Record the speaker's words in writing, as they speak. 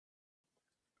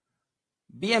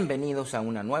Bienvenidos a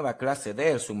una nueva clase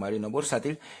del submarino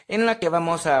bursátil en la que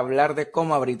vamos a hablar de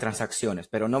cómo abrir transacciones,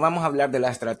 pero no vamos a hablar de la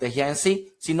estrategia en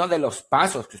sí, sino de los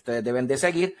pasos que ustedes deben de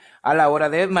seguir a la hora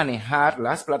de manejar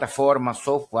las plataformas,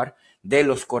 software de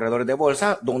los corredores de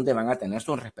bolsa donde van a tener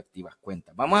sus respectivas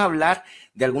cuentas. Vamos a hablar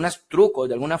de algunos trucos,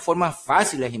 de algunas formas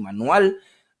fáciles y manual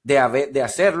de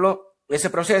hacerlo, ese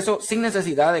proceso, sin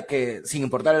necesidad de que, sin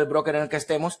importar el broker en el que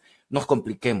estemos, nos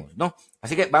compliquemos, ¿no?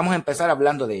 Así que vamos a empezar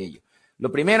hablando de ello.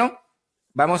 Lo primero,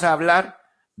 vamos a hablar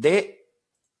de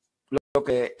lo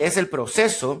que es el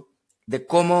proceso de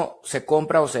cómo se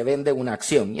compra o se vende una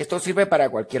acción. Y esto sirve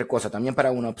para cualquier cosa, también para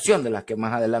una opción de las que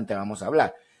más adelante vamos a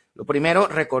hablar. Lo primero,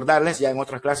 recordarles, ya en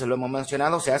otras clases lo hemos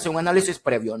mencionado, se hace un análisis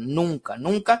previo.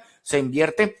 Nunca se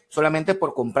invierte solamente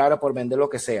por comprar o por vender lo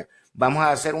que sea. Vamos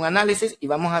a hacer un análisis y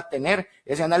vamos a tener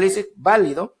ese análisis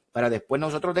válido para después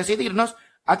nosotros decidirnos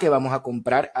a que vamos a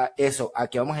comprar a eso, a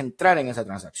que vamos a entrar en esa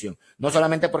transacción. No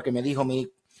solamente porque me dijo mi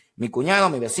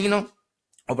cuñado, mi vecino,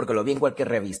 o porque lo vi en cualquier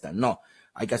revista. No,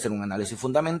 hay que hacer un análisis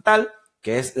fundamental,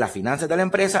 que es las finanzas de la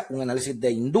empresa, un análisis de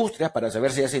industrias para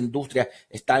saber si esa industria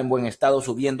está en buen estado,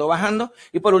 subiendo o bajando,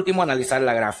 y por último analizar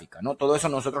la gráfica, ¿no? Todo eso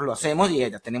nosotros lo hacemos y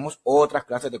ya tenemos otras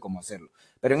clases de cómo hacerlo.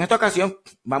 Pero en esta ocasión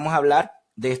vamos a hablar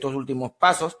de estos últimos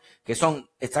pasos, que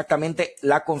son exactamente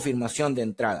la confirmación de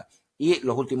entrada. Y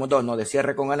los últimos dos, ¿no? De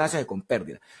cierre con ganancias y con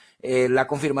pérdida. La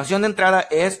confirmación de entrada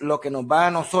es lo que nos va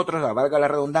a nosotros, valga la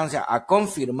redundancia, a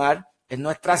confirmar, es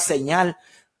nuestra señal,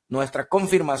 nuestra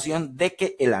confirmación de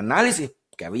que el análisis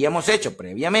que habíamos hecho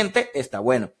previamente está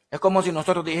bueno. Es como si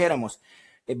nosotros dijéramos,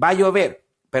 va a llover,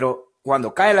 pero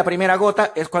cuando cae la primera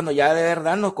gota es cuando ya de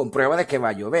verdad nos comprueba de que va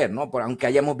a llover, ¿no? Aunque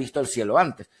hayamos visto el cielo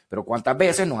antes. Pero ¿cuántas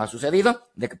veces nos ha sucedido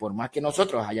de que por más que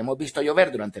nosotros hayamos visto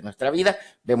llover durante nuestra vida,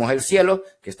 vemos el cielo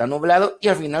que está nublado y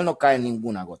al final no cae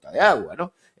ninguna gota de agua,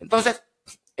 ¿no? Entonces,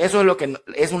 eso es lo que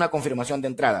es una confirmación de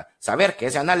entrada. Saber que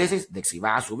ese análisis de si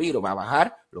va a subir o va a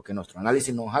bajar, lo que nuestro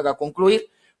análisis nos haga concluir,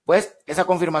 pues esa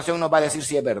confirmación nos va a decir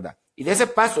si es verdad. Y de ese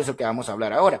paso es el que vamos a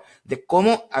hablar ahora, de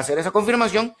cómo hacer esa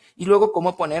confirmación y luego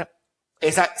cómo poner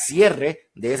esa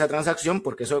cierre de esa transacción,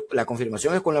 porque eso, la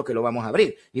confirmación es con lo que lo vamos a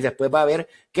abrir. Y después va a haber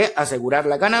que asegurar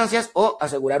las ganancias o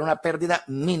asegurar una pérdida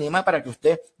mínima para que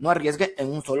usted no arriesgue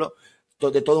en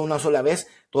de toda una sola vez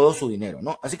todo su dinero,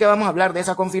 ¿no? Así que vamos a hablar de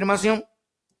esa confirmación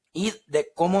y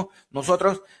de cómo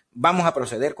nosotros vamos a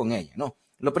proceder con ella, ¿no?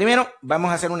 Lo primero, vamos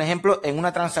a hacer un ejemplo en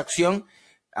una transacción,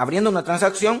 abriendo una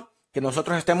transacción que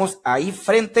nosotros estemos ahí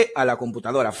frente a la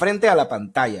computadora, frente a la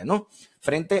pantalla, ¿no?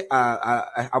 Frente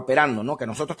a operando, ¿no? Que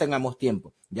nosotros tengamos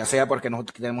tiempo, ya sea porque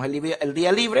nosotros tenemos el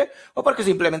día libre o porque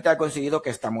simplemente ha coincidido que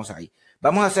estamos ahí.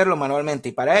 Vamos a hacerlo manualmente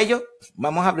y para ello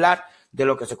vamos a hablar de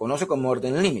lo que se conoce como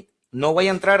orden límite. No voy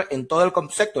a entrar en todo el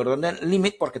concepto de orden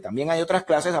límite porque también hay otras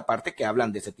clases aparte que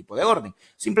hablan de ese tipo de orden.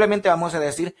 Simplemente vamos a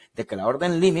decir de que la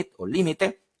orden límite o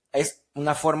límite es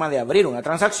una forma de abrir una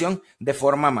transacción de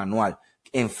forma manual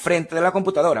enfrente de la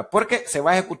computadora porque se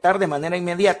va a ejecutar de manera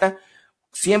inmediata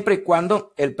siempre y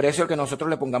cuando el precio que nosotros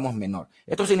le pongamos menor.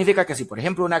 Esto significa que si, por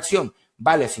ejemplo, una acción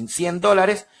vale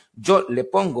 $100, yo le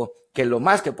pongo que lo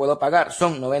más que puedo pagar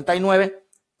son 99,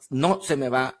 no se me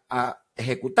va a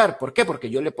ejecutar. ¿Por qué? Porque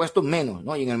yo le he puesto menos,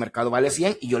 ¿no? Y en el mercado vale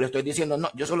 100 y yo le estoy diciendo, no,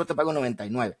 yo solo te pago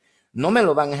 99. No me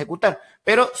lo van a ejecutar,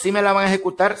 pero sí me la van a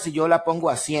ejecutar si yo la pongo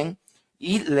a 100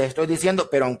 y le estoy diciendo,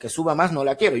 pero aunque suba más, no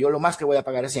la quiero. Yo lo más que voy a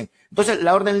pagar es 100. Entonces,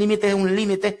 la orden límite es un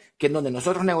límite que es donde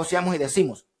nosotros negociamos y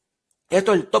decimos,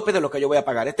 esto es el tope de lo que yo voy a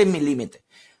pagar. Este es mi límite.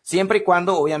 Siempre y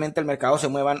cuando, obviamente, el mercado se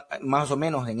mueva más o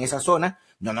menos en esa zona,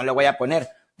 yo no le voy a poner,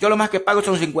 yo lo más que pago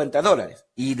son $50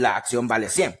 y la acción vale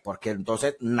 100, porque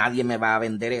entonces nadie me va a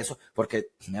vender eso, porque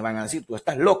me van a decir, tú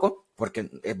estás loco, porque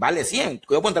vale 100,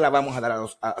 ¿cómo te la vamos a dar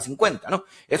a 50, no?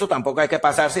 Eso tampoco hay que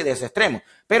pasarse de ese extremo,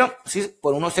 pero sí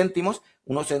por unos céntimos,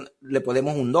 le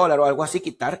podemos $1 o algo así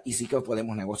quitar y sí que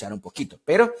podemos negociar un poquito,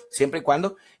 pero siempre y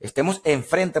cuando estemos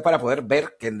enfrente para poder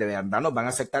ver que de verdad nos van a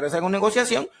aceptar esa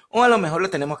negociación o a lo mejor le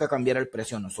tenemos que cambiar el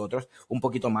precio nosotros un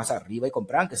poquito más arriba y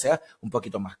comprar aunque sea un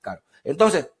poquito más caro.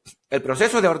 Entonces, el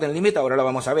proceso de orden límite ahora lo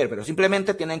vamos a ver, pero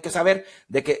simplemente tienen que saber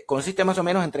de que consiste más o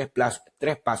menos en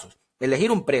tres pasos.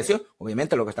 Elegir un precio,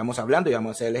 obviamente lo que estamos hablando, y vamos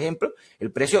a hacer el ejemplo,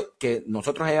 el precio que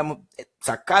nosotros hayamos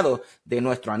sacado de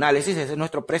nuestro análisis, ese es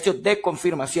nuestro precio de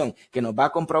confirmación, que nos va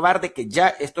a comprobar de que ya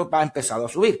esto va empezado a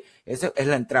subir. Esa es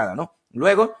la entrada, ¿no?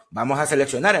 Luego vamos a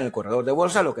seleccionar en el corredor de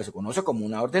bolsa lo que se conoce como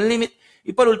una orden límite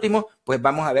y por último, pues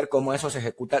vamos a ver cómo eso se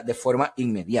ejecuta de forma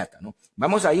inmediata, ¿no?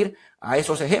 Vamos a ir a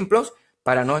esos ejemplos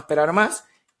para no esperar más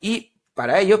y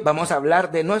para ello vamos a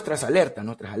hablar de nuestras alertas.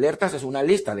 Nuestras alertas es una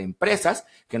lista de empresas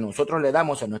que nosotros le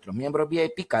damos a nuestros miembros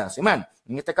VIP cada semana.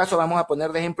 En este caso vamos a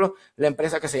poner de ejemplo la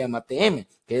empresa que se llama TM,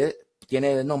 que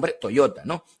tiene de nombre Toyota,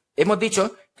 ¿no? Hemos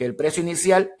dicho que el precio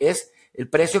inicial es el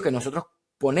precio que nosotros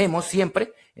ponemos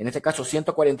siempre, en este caso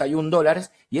 $141,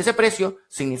 y ese precio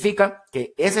significa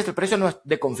que ese es el precio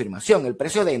de confirmación, el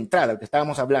precio de entrada, el que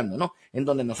estábamos hablando, ¿no? En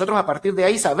donde nosotros a partir de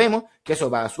ahí sabemos que eso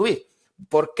va a subir.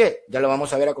 ¿Por qué? Ya lo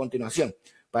vamos a ver a continuación.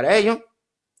 Para ello,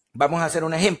 vamos a hacer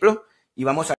un ejemplo y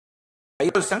vamos a ir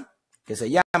a bolsa que se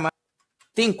llama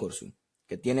Thinkorswim,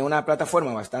 que tiene una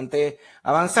plataforma bastante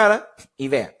avanzada, y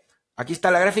vea, aquí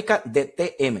está la gráfica de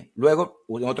TM. Luego,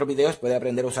 en otros videos puede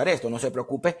aprender a usar esto. No se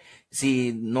preocupe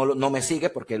si no me sigue,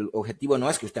 porque el objetivo no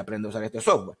es que usted aprenda a usar este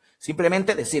software.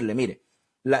 Simplemente decirle, mire,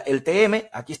 el TM,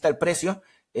 aquí está el precio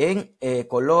en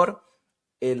color.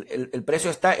 El precio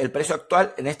está, el precio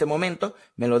actual en este momento,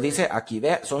 me lo dice aquí,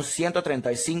 vea, son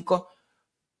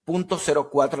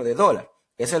 135.04 de dólar.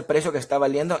 Es el precio que está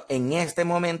valiendo en este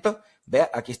momento. Vea,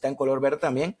 aquí está en color verde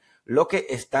también lo que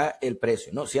está el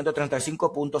precio, ¿no?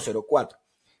 135.04.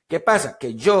 ¿Qué pasa?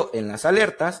 Que yo en las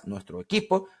alertas, nuestro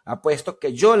equipo ha puesto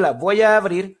que yo la voy a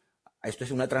abrir. Esto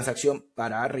es una transacción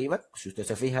para arriba, si usted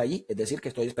se fija allí, es decir, que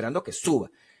estoy esperando que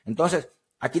suba. Entonces,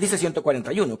 aquí dice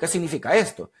 141. ¿Qué significa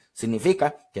esto?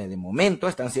 Significa que de momento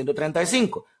están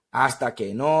 135. Hasta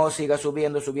que no siga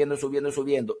subiendo, subiendo, subiendo,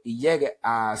 subiendo y llegue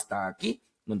hasta aquí,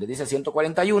 donde dice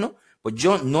 141, pues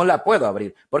yo no la puedo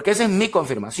abrir, porque esa es mi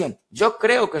confirmación. Yo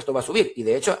creo que esto va a subir, y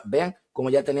de hecho, vean cómo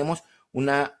ya tenemos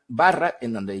una barra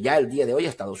en donde ya el día de hoy ha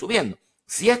estado subiendo.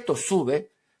 Si esto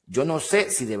sube, yo no sé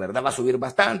si de verdad va a subir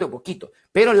bastante o poquito,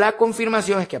 pero la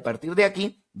confirmación es que a partir de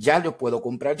aquí ya lo puedo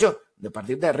comprar yo, de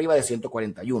partir de arriba de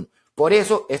 141. Por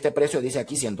eso este precio dice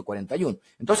aquí 141.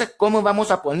 Entonces, ¿cómo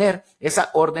vamos a poner esa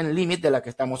orden límite de la que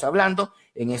estamos hablando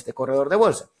en este corredor de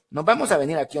bolsa? Nos vamos a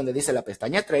venir aquí donde dice la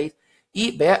pestaña Trade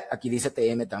y vea, aquí dice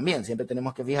TM también. Siempre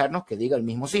tenemos que fijarnos que diga el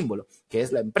mismo símbolo, que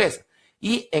es la empresa.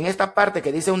 Y en esta parte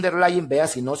que dice Underlying, vea,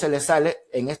 si no se le sale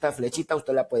en esta flechita,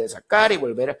 usted la puede sacar y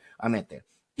volver a meter.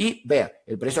 Y vea,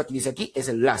 el precio aquí dice aquí es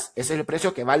el last. Ese es el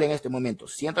precio que vale en este momento,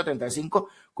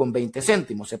 135,20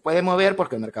 céntimos. Se puede mover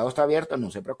porque el mercado está abierto,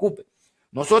 no se preocupe.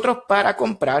 Nosotros para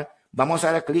comprar vamos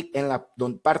a dar clic en la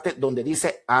parte donde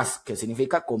dice As, que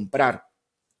significa comprar.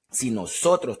 Si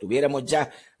nosotros tuviéramos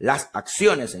ya las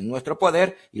acciones en nuestro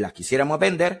poder y las quisiéramos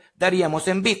vender, daríamos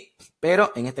en bid.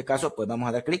 Pero en este caso, pues vamos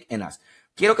a dar clic en As.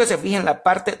 Quiero que se fijen en la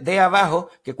parte de abajo,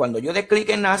 que cuando yo dé clic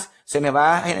en As, se me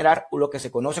va a generar lo que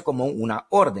se conoce como una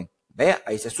orden. Vea,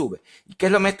 ahí se sube. ¿Y qué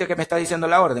es lo que me está diciendo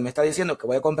la orden? Me está diciendo que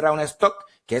voy a comprar una stock,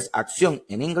 que es acción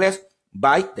en inglés,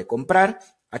 buy, de comprar.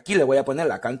 Aquí le voy a poner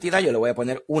la cantidad, yo le voy a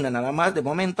poner una nada más de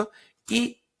momento.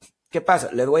 ¿Y qué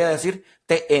pasa? Le voy a decir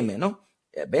TM, ¿no?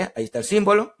 Vea, ahí está el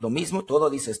símbolo, lo mismo, todo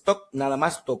dice stock, nada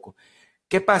más toco.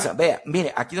 ¿Qué pasa? Vea,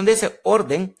 mire, aquí donde dice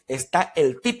orden está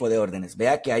el tipo de órdenes.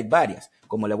 Vea que hay varias.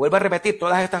 Como le vuelvo a repetir,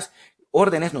 todas estas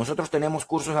órdenes, nosotros tenemos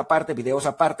cursos aparte, videos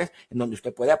aparte, en donde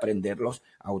usted puede aprenderlos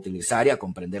a utilizar y a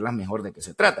comprenderlas mejor de qué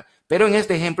se trata. Pero en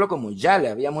este ejemplo, como ya le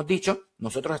habíamos dicho,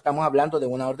 nosotros estamos hablando de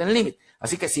una orden limit.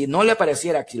 Así que si no le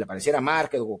apareciera, si le apareciera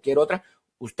market o cualquier otra,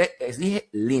 usted elige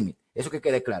limit. Eso que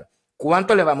quede claro.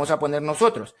 ¿Cuánto le vamos a poner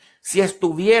nosotros? Si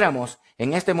estuviéramos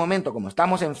en este momento, como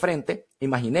estamos enfrente,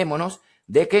 imaginémonos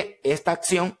de que esta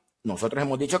acción, nosotros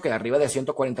hemos dicho que arriba de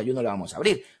 141 la vamos a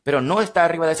abrir, pero no está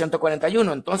arriba de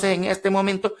 141. Entonces, en este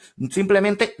momento,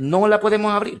 simplemente no la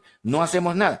podemos abrir. No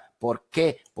hacemos nada. ¿Por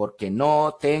qué? Porque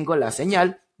no tengo la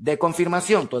señal de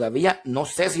confirmación. Todavía no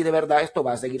sé si de verdad esto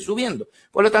va a seguir subiendo.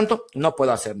 Por lo tanto, no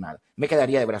puedo hacer nada. Me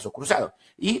quedaría de brazos cruzados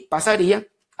y pasaría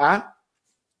a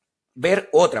ver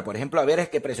otra, por ejemplo, a ver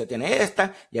qué precio tiene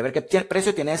esta y a ver qué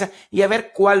precio tiene esa y a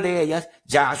ver cuál de ellas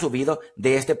ya ha subido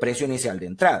de este precio inicial de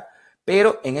entrada.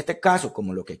 Pero en este caso,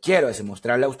 como lo que quiero es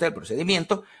mostrarle a usted el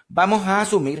procedimiento, vamos a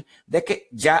asumir de que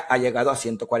ya ha llegado a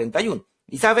 141.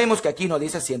 Y sabemos que aquí no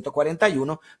dice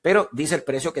 141, pero dice el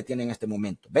precio que tiene en este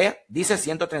momento. Vea, dice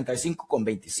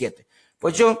 135,27.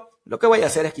 Pues yo lo que voy a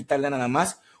hacer es quitarle nada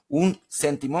más un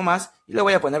céntimo más y le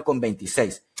voy a poner con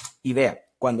 26. Y vea,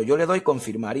 cuando yo le doy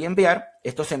confirmar y enviar,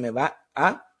 esto se me va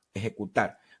a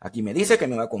ejecutar. Aquí me dice que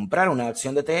me va a comprar una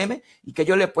acción de TM y que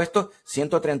yo le he puesto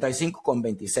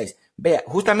 135,26. Vea,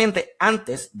 justamente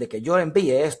antes de que yo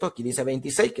envíe esto, aquí dice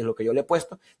 26, que es lo que yo le he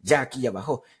puesto, ya aquí ya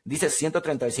bajó. Dice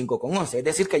 135,11, es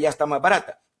decir que ya está más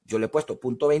barata. Yo le he puesto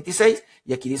 .26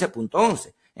 y aquí dice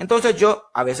 .11. Entonces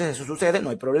yo, a veces eso sucede, no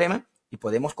hay problema, y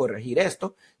podemos corregir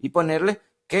esto y ponerle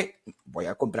que voy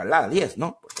a comprarla a 10,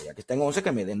 ¿no? Porque ya que está en 11,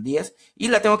 que me den 10 y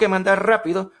la tengo que mandar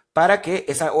rápido para que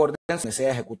esa orden me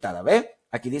sea ejecutada. ¿Ve?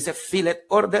 Aquí dice Fillet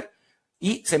Order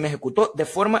y se me ejecutó de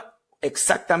forma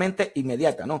exactamente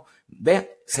inmediata, ¿no?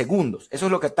 Ve, segundos, eso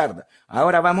es lo que tarda.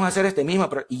 Ahora vamos a hacer este mismo,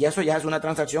 y eso ya es una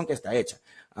transacción que está hecha.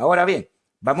 Ahora bien,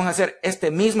 vamos a hacer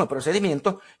este mismo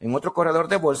procedimiento en otro corredor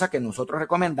de bolsa que nosotros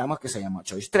recomendamos que se llama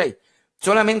Choice Trade.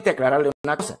 Solamente aclararle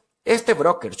una cosa, este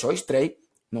broker Choice Trade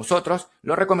nosotros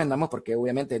lo recomendamos porque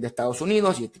obviamente es de Estados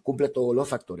Unidos y cumple todos los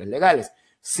factores legales.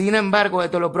 Sin embargo,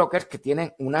 es de los brokers que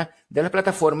tienen una de las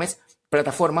plataformas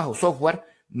o software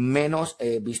menos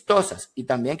vistosas y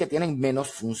también que tienen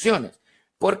menos funciones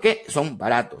porque son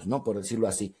baratos, ¿no? Por decirlo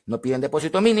así. No piden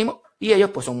depósito mínimo y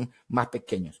ellos pues son más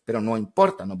pequeños, pero no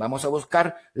importa, nos vamos a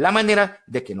buscar la manera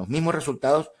de que los mismos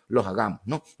resultados los hagamos,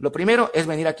 ¿no? Lo primero es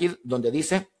venir aquí donde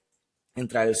dice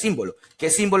entrar el símbolo. ¿Qué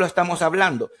símbolo estamos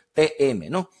hablando? TM,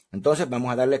 ¿no? Entonces vamos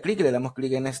a darle clic y le damos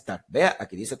clic en Start. Vea,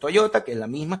 aquí dice Toyota, que es la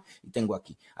misma, y tengo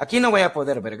aquí. Aquí no voy a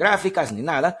poder ver gráficas ni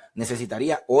nada.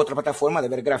 Necesitaría otra plataforma de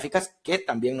ver gráficas que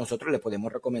también nosotros le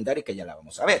podemos recomendar y que ya la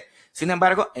vamos a ver. Sin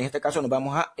embargo, en este caso nos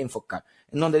vamos a enfocar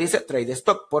en donde dice Trade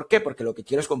Stock. ¿Por qué? Porque lo que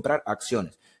quiero es comprar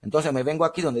acciones. Entonces me vengo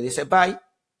aquí donde dice Buy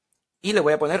y le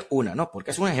voy a poner una, ¿no?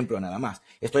 Porque es un ejemplo nada más.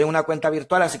 Estoy en una cuenta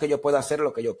virtual, así que yo puedo hacer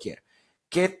lo que yo quiera.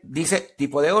 ¿Qué dice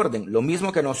tipo de orden? Lo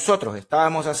mismo que nosotros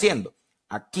estábamos haciendo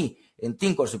aquí en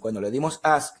Thinkorswim cuando le dimos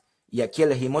Ask y aquí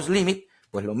elegimos Limit,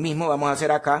 pues lo mismo vamos a hacer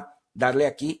acá, darle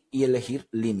aquí y elegir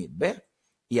Limit, ¿ver?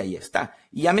 Y ahí está.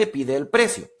 Y ya me pide el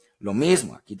precio. Lo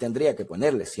mismo, aquí tendría que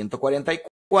ponerle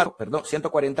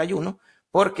 141,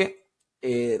 porque,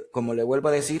 como le vuelvo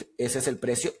a decir, ese es el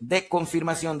precio de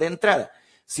confirmación de entrada.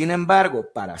 Sin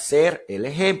embargo, para hacer el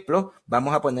ejemplo,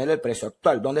 vamos a poner el precio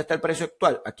actual. ¿Dónde está el precio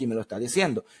actual? Aquí me lo está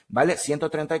diciendo. Vale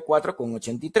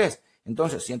 134,83.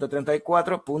 Entonces,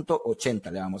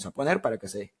 134,80 le vamos a poner para que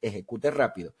se ejecute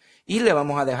rápido. Y le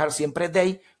vamos a dejar siempre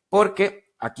Day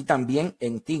porque aquí también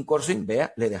en Thinkorswim,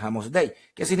 vea, le dejamos Day.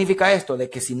 ¿Qué significa esto? De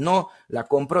que si no la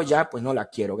compro ya, pues no la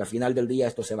quiero, que al final del día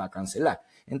esto se va a cancelar.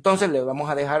 Entonces, le vamos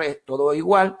a dejar todo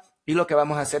igual y lo que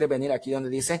vamos a hacer es venir aquí donde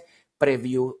dice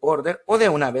Preview Order o de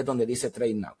una vez donde dice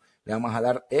Trade Now. Le vamos a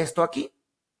dar esto aquí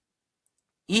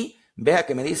y vea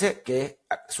que me dice que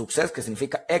Success, que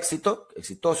significa éxito,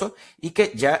 exitoso, y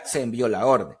que ya se envió la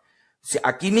orden.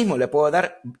 Aquí mismo le puedo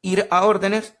dar ir a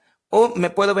órdenes o me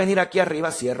puedo venir aquí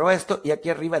arriba, cierro esto y aquí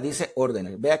arriba dice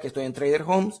órdenes. Vea que estoy en Trader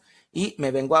Homes y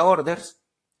me vengo a Orders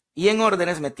y en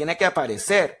órdenes me tiene que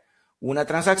aparecer una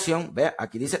transacción, vea,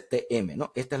 aquí dice TM,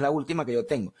 ¿no? Esta es la última que yo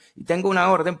tengo. Y tengo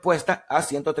una orden puesta a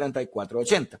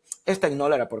 134,80. Esta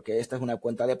ignórala porque esta es una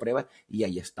cuenta de prueba y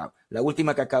ahí está. La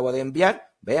última que acabo de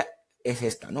enviar, vea, es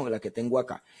esta, ¿no? La que tengo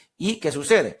acá. ¿Y qué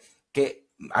sucede? Que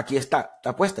aquí está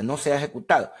puesta, no se ha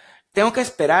ejecutado. Tengo que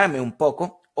esperarme un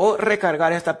poco o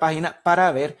recargar esta página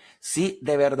para ver si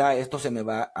de verdad esto se me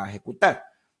va a ejecutar.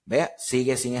 Vea,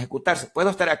 sigue sin ejecutarse.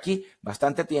 Puedo estar aquí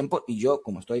bastante tiempo y yo,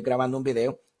 como estoy grabando un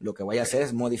video, lo que voy a hacer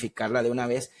es modificarla de una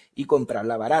vez y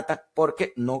comprarla barata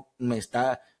porque no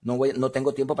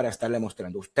tengo tiempo para estarle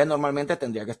mostrando. Usted normalmente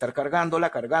tendría que estar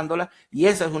cargándola y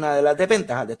esa es una de las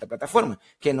desventajas de esta plataforma,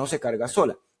 que no se carga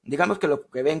sola. Digamos que lo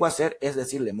que vengo a hacer es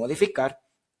decirle modificar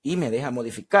y me deja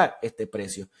modificar este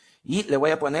precio. Y le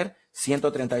voy a poner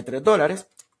 $133.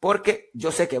 Porque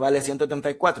yo sé que vale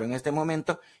 134 en este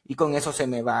momento y con eso se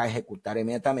me va a ejecutar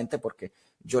inmediatamente porque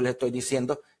yo le estoy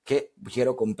diciendo que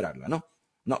quiero comprarla, ¿no?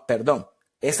 No, perdón.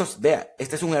 Vea,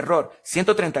 este es un error.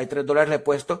 $133 le he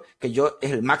puesto que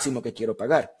es el máximo que quiero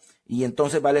pagar. Y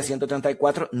entonces vale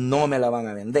 134, no me la van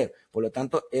a vender. Por lo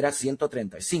tanto, era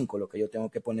 135 lo que yo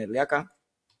tengo que ponerle acá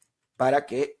para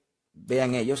que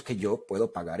vean ellos que yo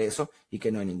puedo pagar eso y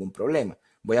que no hay ningún problema.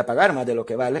 Voy a pagar más de lo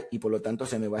que vale y por lo tanto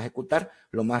se me va a ejecutar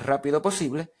lo más rápido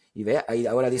posible. Y vea, ahí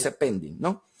ahora dice pending,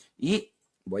 ¿no? Y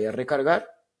voy a recargar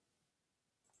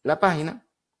la página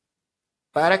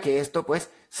para que esto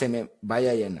pues se me vaya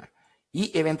a llenar.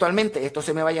 Y eventualmente esto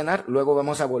se me va a llenar. Luego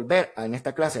vamos a volver en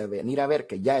esta clase a venir a ver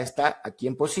que ya está aquí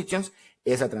en Positions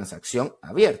esa transacción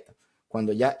abierta.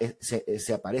 Cuando ya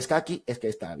se aparezca aquí es que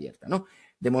está abierta, ¿no?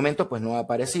 De momento pues no ha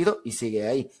aparecido y sigue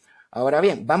ahí. Ahora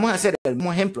bien, vamos a hacer el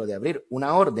mismo ejemplo de abrir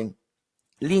una orden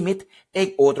limit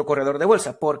en otro corredor de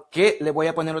bolsa. ¿Por qué le voy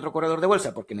a poner otro corredor de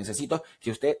bolsa? Porque necesito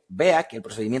que usted vea que el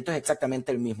procedimiento es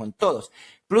exactamente el mismo en todos.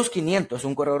 Plus 500 es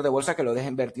un corredor de bolsa que lo deja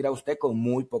invertir a usted con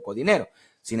muy poco dinero.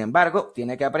 Sin embargo,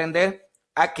 tiene que aprender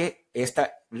a que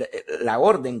la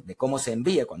orden de cómo se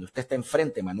envía cuando usted está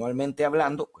enfrente manualmente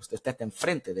hablando, cuando usted está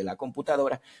enfrente de la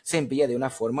computadora, se envía de una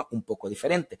forma un poco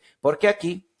diferente. Porque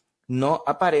aquí no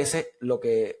aparece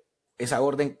esa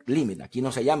orden limit. Aquí no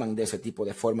se llaman de ese tipo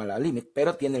de forma la limit,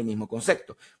 pero tiene el mismo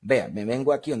concepto. Vean, me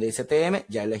vengo aquí donde dice TM,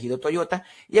 ya he elegido Toyota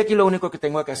y aquí lo único que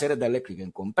tengo que hacer es darle clic en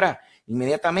comprar.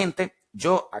 Inmediatamente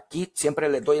yo aquí siempre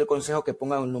les doy el consejo que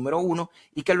pongan el número 1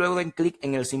 y que luego den clic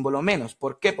en el símbolo menos.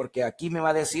 ¿Por qué? Porque aquí me va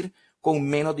a decir con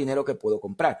menos dinero que puedo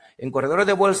comprar. En corredores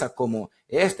de bolsa como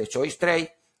este, Choice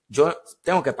Trade, yo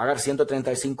tengo que pagar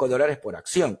 $135 por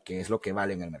acción, que es lo que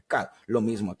vale en el mercado. Lo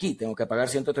mismo aquí, tengo que pagar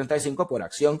 135 por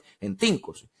acción en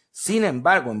Tincos. Sin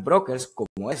embargo, en brokers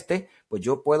como este, pues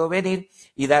yo puedo venir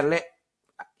y darle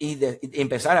y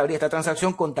empezar a abrir esta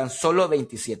transacción con tan solo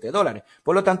 $27.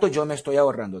 Por lo tanto, yo me estoy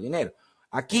ahorrando dinero.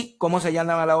 Aquí, ¿cómo se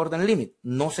llama la orden límite?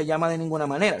 No se llama de ninguna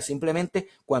manera. Simplemente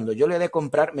cuando yo le dé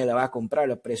comprar, me la va a comprar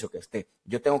al precio que esté.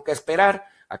 Yo tengo que esperar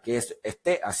a que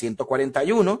esté a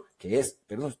 141, que es,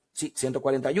 perdón, sí,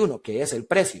 141, que es el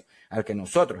precio al que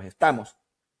nosotros estamos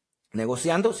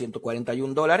negociando,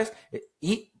 $141,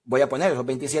 y voy a poner esos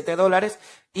 $27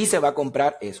 y se va a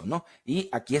comprar eso, ¿no? Y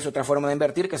aquí es otra forma de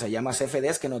invertir que se llama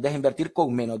CFDs, que nos deja invertir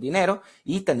con menos dinero,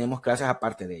 y tenemos clases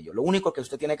aparte de ello. Lo único que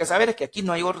usted tiene que saber es que aquí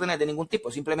no hay órdenes de ningún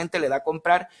tipo, simplemente le da a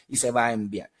comprar y se va a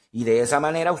enviar. Y de esa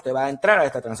manera usted va a entrar a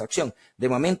esta transacción. De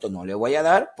momento no le voy a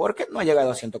dar porque no ha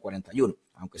llegado a 141.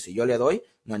 Aunque si yo le doy,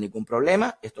 no hay ningún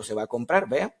problema. Esto se va a comprar,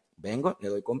 vean, vengo, le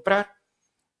doy comprar.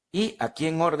 Y aquí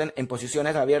en orden, en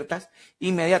posiciones abiertas,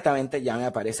 inmediatamente ya me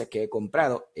aparece que he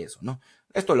comprado eso, ¿no?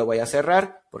 Esto lo voy a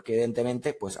cerrar porque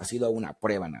evidentemente pues ha sido una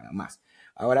prueba nada más.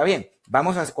 Ahora bien,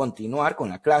 vamos a continuar con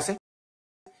la clase.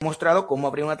 He mostrado cómo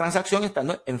abrir una transacción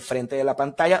estando enfrente de la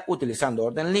pantalla utilizando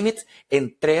orden limits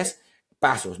en 3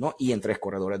 pasos, ¿no? Y en 3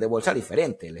 corredores de bolsa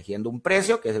diferentes, eligiendo un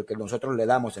precio que es el que nosotros le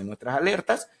damos en nuestras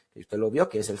alertas, que usted lo vio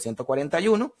que es el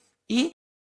 141, y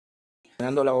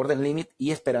dando la orden límite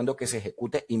y esperando que se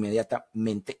ejecute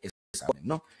inmediatamente esa orden,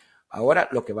 ¿no? Ahora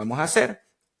lo que vamos a hacer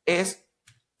es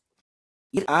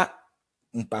ir a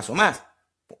un paso más,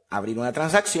 abrir una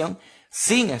transacción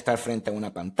sin estar frente a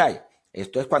una pantalla.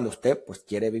 Esto es cuando usted pues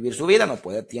quiere vivir su vida,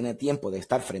 tiene tiempo de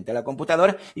estar frente a la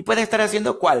computadora y puede estar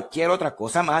haciendo cualquier otra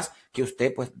cosa más que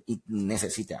usted pues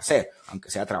necesite hacer,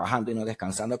 aunque sea trabajando y no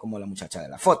descansando como la muchacha de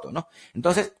la foto, ¿no?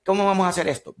 Entonces, ¿cómo vamos a hacer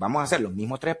esto? Vamos a hacer los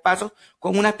mismos 3 pasos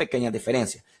con unas pequeñas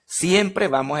diferencias. Siempre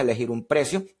vamos a elegir un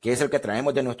precio que es el que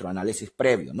traemos de nuestro análisis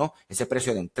previo, ¿no? Ese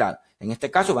precio de entrada. En este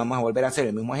caso vamos a volver a hacer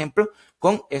el mismo ejemplo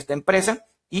con esta empresa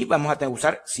y vamos a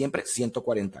usar siempre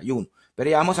 141. Pero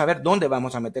ya vamos a ver dónde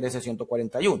vamos a meter ese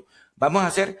 141. Vamos a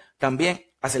hacer también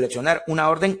a seleccionar una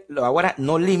orden, ahora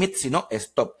no limit, sino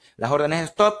stop. Las órdenes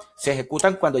stop se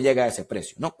ejecutan cuando llegue a ese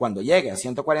precio, ¿no? Cuando llegue a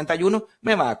 141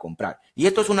 me va a comprar. Y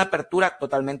esto es una apertura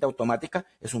totalmente automática,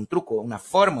 es un truco, una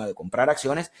forma de comprar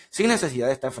acciones sin necesidad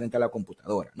de estar frente a la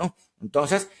computadora, ¿no?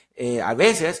 Entonces, a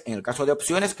veces, en el caso de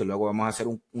opciones, que luego vamos a hacer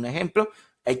un ejemplo,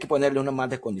 hay que ponerle unas más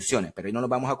de condiciones, pero ahí no nos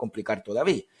vamos a complicar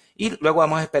todavía. Y luego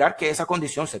vamos a esperar que esa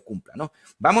condición se cumpla, ¿no?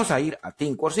 Vamos a ir a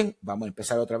Thinkorsing, vamos a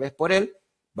empezar otra vez por él,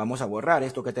 vamos a borrar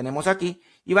esto que tenemos aquí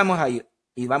y vamos a ir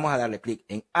y vamos a darle clic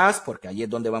en As, porque ahí es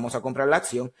donde vamos a comprar la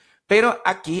acción. Pero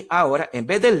aquí ahora, en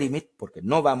vez del limit, porque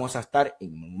no vamos a estar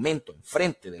en un momento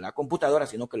enfrente de la computadora,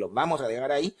 sino que lo vamos a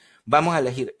dejar ahí, vamos a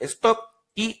elegir Stop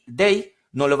y Day.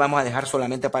 No lo vamos a dejar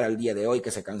solamente para el día de hoy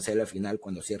que se cancele al final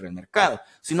cuando cierre el mercado,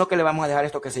 sino que le vamos a dejar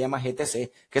esto que se llama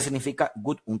GTC, que significa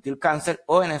Good Until Cancel,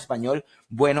 o en español,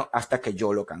 bueno hasta que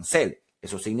yo lo cancele.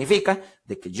 Eso significa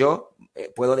de que yo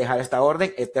puedo dejar esta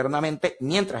orden eternamente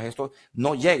mientras esto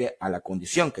no llegue a la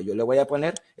condición que yo le voy a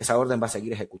poner, esa orden va a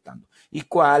seguir ejecutando. ¿Y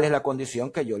cuál es la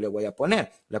condición que yo le voy a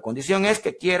poner? La condición es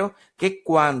que quiero que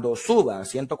cuando suba a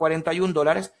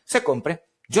 $141 se compre.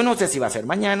 Yo no sé si va a ser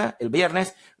mañana, el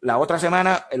viernes, la otra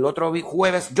semana, el otro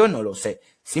jueves, yo no lo sé.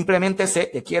 Simplemente sé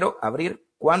que quiero abrir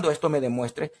cuando esto me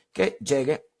demuestre que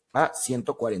llegue a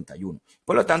 141.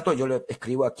 Por lo tanto, yo le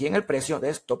escribo aquí en el precio de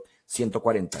stop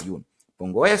 141.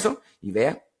 Pongo eso y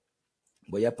vean,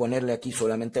 voy a ponerle aquí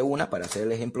solamente una para hacer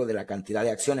el ejemplo de la cantidad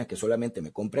de acciones que solamente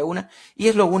me compre una. Y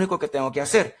es lo único que tengo que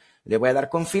hacer. Le voy a dar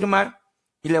confirmar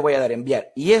y le voy a dar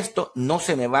enviar. Y esto no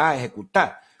se me va a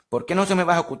ejecutar. ¿Por qué no se me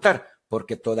va a ejecutar?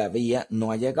 Porque todavía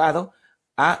no ha llegado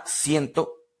a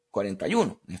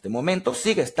 141. En este momento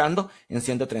sigue estando en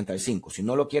 135. Si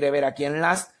no lo quiere ver aquí en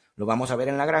las, lo vamos a ver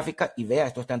en la gráfica y vea,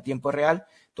 esto está en tiempo real,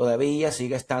 todavía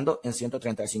sigue estando en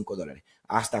 $135.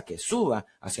 Hasta que suba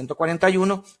a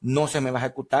 141 no se me va a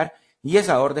ejecutar y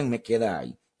esa orden me queda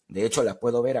ahí. De hecho, la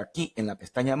puedo ver aquí en la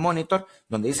pestaña Monitor,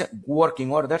 donde dice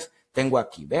Working Orders. Tengo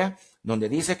aquí, vea, donde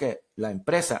dice que la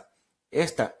empresa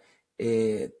esta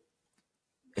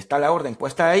está la orden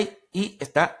puesta ahí y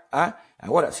está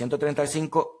ahora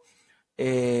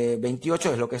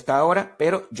 135.28 es lo que está ahora,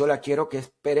 pero yo la quiero que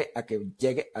espere a que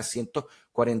llegue a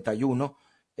 141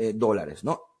 dólares,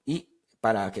 ¿no? Y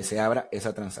para que se abra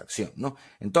esa transacción, ¿no?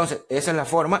 Entonces, esa es la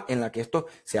forma en la que esto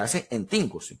se hace en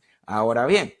Thinkorsing. Ahora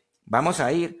bien, vamos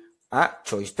a ir a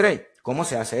Choice Trade. ¿Cómo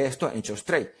se hace esto en Choice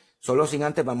Trade? Solo sin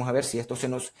antes vamos a ver si esto se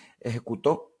nos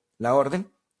ejecutó la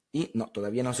orden. y no,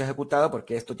 todavía no se ha ejecutado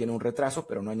porque esto tiene un retraso,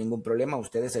 pero no hay ningún problema. A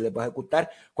ustedes se les va a ejecutar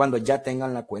cuando ya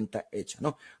tengan la cuenta hecha,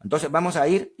 ¿no? Entonces vamos a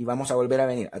ir y vamos a volver a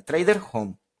venir a Trader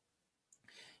Home.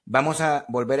 Vamos a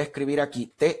volver a escribir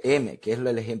aquí TM, que es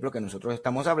el ejemplo que nosotros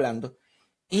estamos hablando,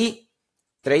 y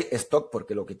Trade Stock,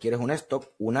 porque lo que quiero es una stock,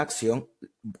 una acción,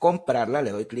 comprarla,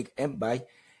 le doy clic en Buy,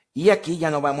 y aquí ya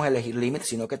no vamos a elegir Limit,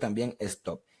 sino que también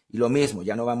Stop. Y lo mismo,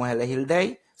 ya no vamos a elegir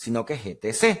Day, sino que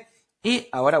GTC. Y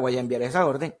ahora voy a enviar esa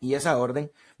orden y esa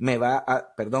orden me va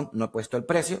a, perdón, no he puesto el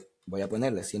precio, voy a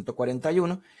ponerle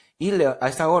 141 y a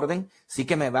esa orden sí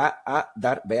que me va a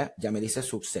dar, vea, ya me dice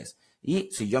Success. Y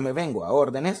si yo me vengo a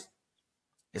órdenes,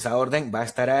 esa orden va a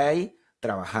estar ahí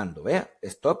trabajando, vea,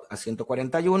 stop a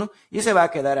 141 y se va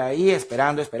a quedar ahí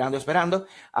esperando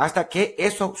hasta que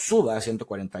eso suba a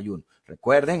 141.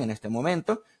 Recuerden, en este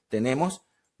momento tenemos,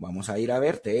 vamos a ir a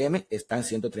ver, TM está en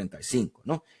 135,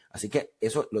 ¿no? Así que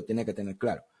eso lo tiene que tener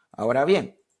claro. Ahora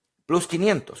bien, plus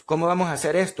 500, ¿cómo vamos a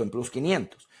hacer esto en plus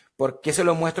 500? ¿Por qué se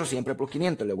lo muestro siempre plus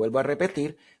 500? Le vuelvo a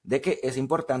repetir de que es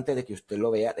importante de que usted lo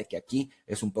vea, de que aquí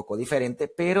es un poco diferente,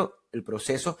 pero el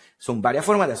proceso son varias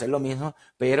formas de hacer lo mismo,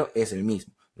 pero es el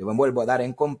mismo. Le vuelvo a dar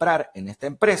en comprar en esta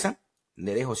empresa,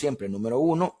 le dejo siempre el número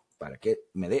 1 para que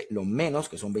me dé lo menos,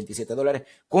 que son $27,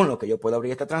 con lo que yo puedo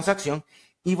abrir esta transacción,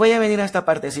 y voy a venir a esta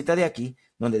partecita de aquí,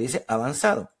 donde dice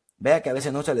avanzado. Vea que a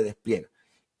veces no se le despliega.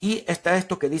 Y está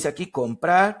esto que dice aquí,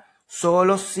 comprar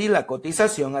solo si la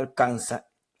cotización alcanza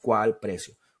 ¿cuál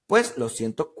precio? Pues los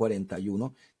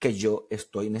 141 que yo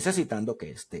estoy necesitando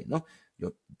que esté, ¿no?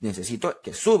 Yo necesito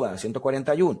que suba a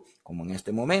 141, como en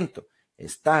este momento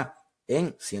está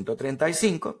en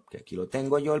 135, que aquí lo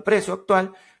tengo yo el precio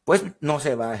actual, pues no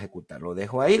se va a ejecutar. Lo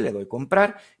dejo ahí, le doy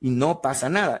comprar y no pasa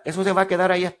nada. Eso se va a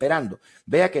quedar ahí esperando.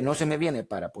 Vea que no se me viene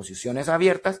para posiciones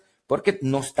abiertas porque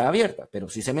no está abierta, pero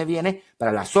sí se me viene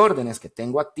para las órdenes que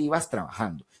tengo activas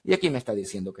trabajando. Y aquí me está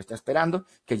diciendo que está esperando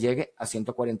que llegue a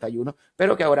 141,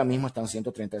 pero que ahora mismo está en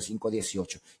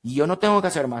 135.18. Y yo no tengo que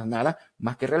hacer más nada,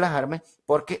 más que relajarme,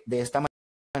 porque de esta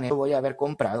manera voy a haber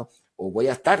comprado o voy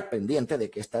a estar pendiente de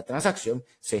que esta transacción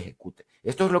se ejecute.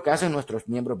 Esto es lo que hacen nuestros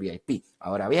miembros VIP.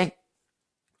 Ahora bien,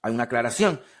 hay una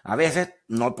aclaración. A veces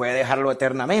no puede dejarlo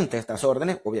eternamente estas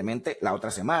órdenes. Obviamente la otra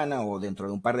semana o dentro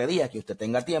de un par de días que usted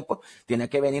tenga tiempo, tiene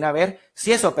que venir a ver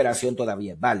si esa operación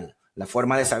todavía es válida. La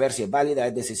forma de saber si es válida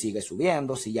es de si sigue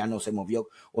subiendo, si ya no se movió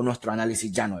o nuestro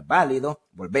análisis ya no es válido.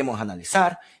 Volvemos a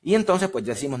analizar y entonces pues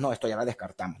decimos, no, esto ya la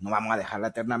descartamos. No vamos a dejarla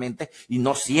eternamente y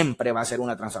no siempre va a ser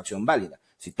una transacción válida.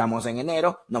 Si estamos en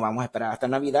enero, no vamos a esperar hasta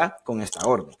Navidad con esta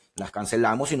orden. Las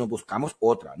cancelamos y nos buscamos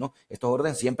otra, ¿no? Estas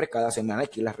órdenes siempre cada semana hay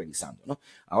que irlas revisando, ¿no?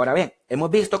 Ahora bien, hemos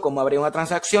visto cómo abrir una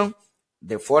transacción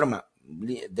de forma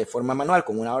manual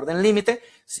con una orden límite,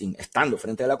 estando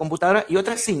frente a la computadora y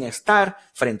otra sin estar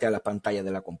frente a la pantalla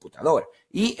de la computadora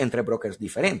y entre brokers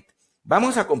diferentes.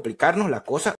 Vamos a complicarnos la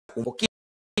cosa un poquito,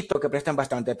 que presten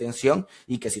bastante atención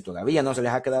y que si todavía no se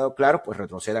les ha quedado claro, pues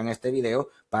retrocedan este video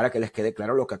para que les quede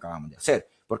claro lo que acabamos de hacer.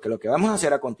 Porque lo que vamos a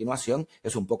hacer a continuación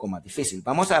es un poco más difícil.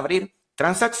 Vamos a abrir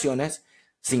transacciones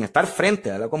sin estar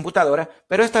frente a la computadora,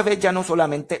 pero esta vez ya no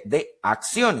solamente de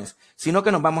acciones, sino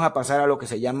que nos vamos a pasar a lo que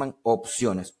se llaman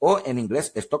opciones o en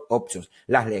inglés stock options,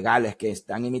 las legales que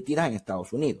están emitidas en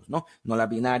Estados Unidos, ¿no? No las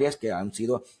binarias que han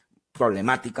sido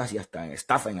problemáticas y hasta en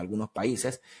estafa en algunos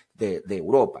países de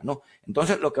Europa, ¿no?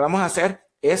 Entonces lo que vamos a hacer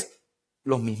es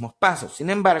los mismos pasos. Sin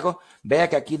embargo, vea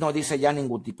que aquí no dice ya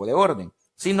ningún tipo de orden,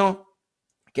 sino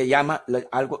que llama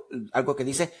algo que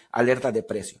dice alerta de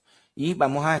precio. Y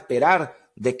vamos a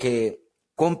esperar de que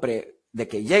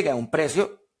llegue a un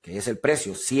precio, que es el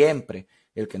precio siempre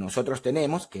el que nosotros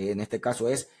tenemos, que en este caso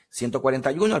es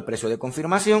 141, el precio de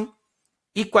confirmación.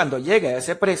 Y cuando llegue a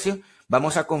ese precio,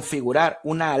 vamos a configurar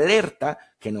una alerta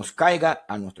que nos caiga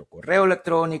a nuestro correo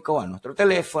electrónico, a nuestro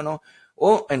teléfono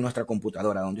o en nuestra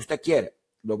computadora, donde usted quiere.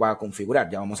 Lo va a configurar,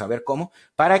 ya vamos a ver cómo,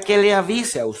 para que le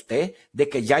avise a usted de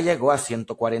que ya llegó a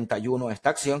 141 esta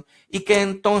acción y que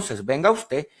entonces venga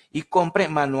usted y compre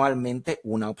manualmente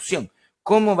una opción.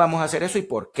 ¿Cómo vamos a hacer eso y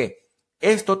por qué?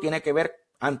 Esto tiene que ver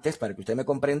antes, para que usted me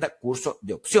comprenda, curso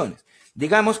de opciones.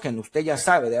 Digamos que usted ya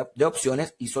sabe de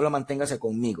opciones y solo manténgase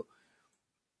conmigo.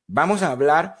 Vamos a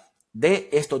hablar de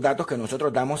estos datos que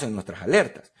nosotros damos en nuestras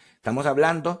alertas. Estamos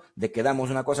hablando de que damos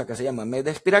una cosa que se llama mes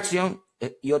de expiración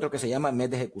y otro que se llama mes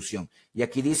de ejecución. Y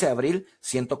aquí dice abril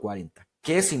 140.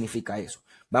 ¿Qué significa eso?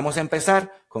 Vamos a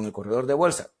empezar con el corredor de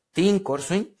bolsa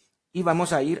Swing y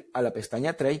vamos a ir a la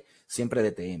pestaña Trade, siempre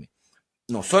de TM.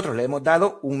 Nosotros le hemos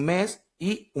dado un mes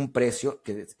y un precio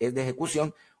que es de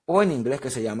ejecución o en inglés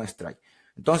que se llama strike.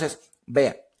 Entonces,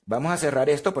 vea, Vamos a cerrar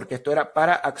esto porque esto era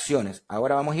para acciones.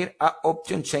 Ahora vamos a ir a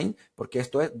Option Chain porque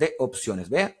esto es de opciones.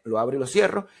 Vean, lo abro y lo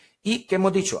cierro. ¿Y qué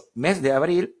hemos dicho? Mes de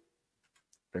abril.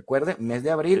 Recuerde, mes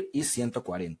de abril y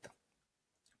 140.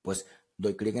 Pues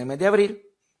doy clic en el mes de abril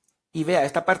y vea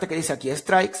esta parte que dice aquí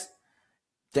strikes.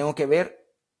 Tengo que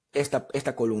ver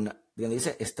esta columna donde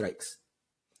dice strikes.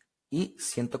 Y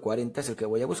 140 es el que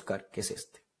voy a buscar, que es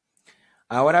este.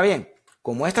 Ahora bien,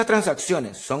 como estas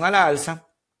transacciones son a la alza,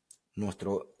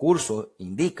 nuestro curso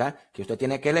indica que usted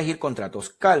tiene que elegir contratos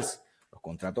CALs. Los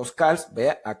contratos CALs,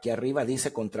 vea, aquí arriba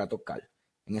dice contrato CAL.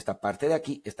 En esta parte de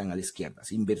aquí están a la izquierda.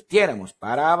 Si invirtiéramos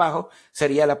para abajo,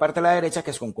 sería la parte a la derecha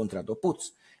que es con contrato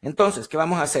puts. Entonces, ¿qué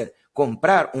vamos a hacer?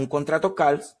 Comprar un contrato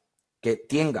CALs que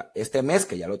tenga este mes,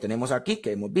 que ya lo tenemos aquí,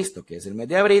 que hemos visto que es el mes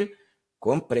de abril,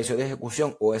 con precio de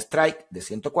ejecución o strike de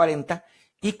 140.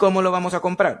 ¿Y cómo lo vamos a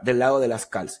comprar? Del lado de las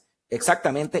CALs.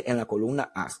 Exactamente en la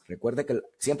columna AS. Recuerde que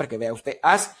siempre que vea usted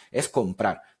AS es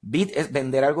comprar. Bid es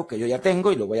vender algo que yo ya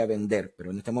tengo y lo voy a vender.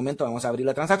 Pero en este momento vamos a abrir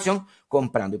la transacción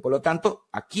comprando. Y por lo tanto,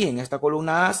 aquí en esta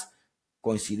columna AS,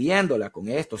 coincidiéndola con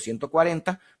estos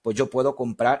 140, pues yo puedo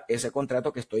comprar ese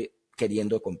contrato que estoy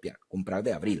queriendo comprar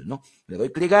de abril, ¿no? Le doy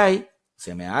clic ahí,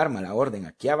 se me arma la orden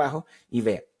aquí abajo y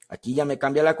vea, aquí ya me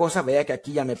cambia la cosa. Vea que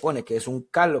aquí ya me pone que es un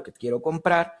CAL lo que quiero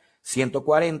comprar,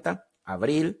 140,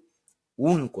 abril.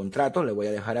 Un contrato, le voy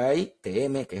a dejar ahí,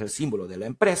 TM, que es el símbolo de la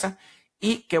empresa.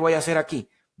 ¿Y qué voy a hacer aquí?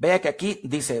 Vea que aquí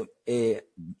dice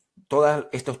todos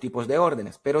estos tipos de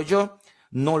órdenes, pero yo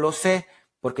no lo sé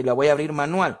porque la voy a abrir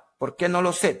manual. ¿Por qué no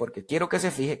lo sé? Porque quiero que se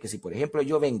fije que si, por ejemplo,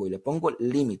 yo vengo y le pongo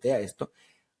límite a esto,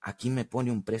 aquí me pone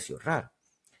un precio raro.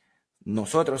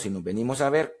 Nosotros, si nos venimos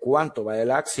a ver cuánto vale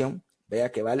la acción,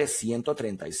 vea que vale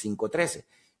 135.13.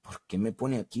 ¿Por qué me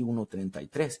pone aquí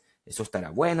 1.33? ¿Eso estará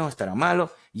bueno? ¿Estará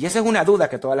malo? Y esa es una duda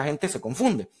que toda la gente se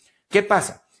confunde. ¿Qué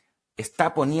pasa?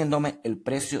 Está poniéndome el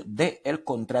precio del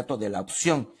contrato de la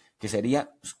opción, que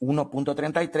sería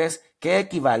 1.33, que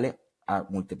equivale a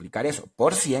multiplicar eso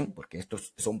por 100, porque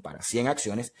estos son para 100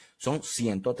 acciones, son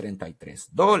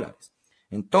 $133.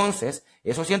 Entonces,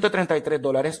 esos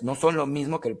 $133 no son lo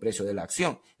mismo que el precio de la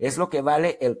acción. Es lo que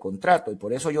vale el contrato y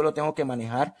por eso yo lo tengo que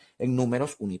manejar en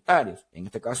números unitarios. En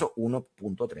este caso,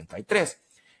 1.33.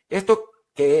 ¿Esto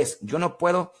qué es? Yo no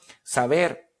puedo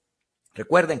saber.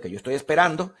 Recuerden que yo estoy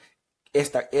esperando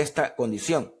esta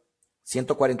condición.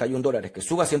 $141, que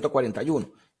suba a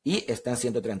 141 y está en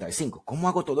 135. ¿Cómo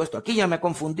hago todo esto? Aquí ya me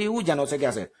confundí, ya no sé qué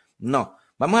hacer. No,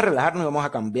 vamos a relajarnos y vamos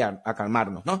a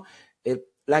calmarnos, ¿no?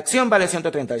 La acción vale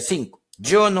 135.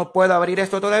 Yo no puedo abrir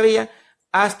esto todavía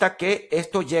hasta que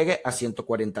esto llegue a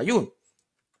 141.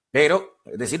 Pero,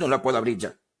 es decir, no lo puedo abrir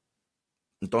ya.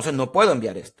 Entonces no puedo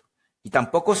enviar esto. Y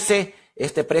tampoco sé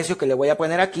este precio que le voy a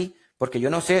poner aquí, porque yo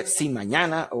no sé si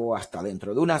mañana o hasta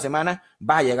dentro de una semana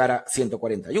va a llegar a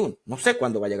 141. No sé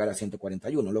cuándo va a llegar a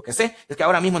 141. Lo que sé es que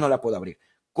ahora mismo no la puedo abrir.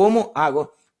 ¿Cómo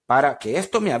hago para que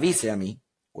esto me avise a mí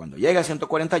cuando llegue a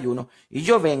 141 y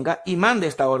yo venga y mande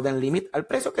esta orden limit al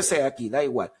precio que sea aquí? Da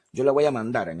igual, yo la voy a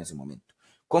mandar en ese momento.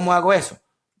 ¿Cómo hago eso?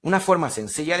 Una forma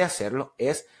sencilla de hacerlo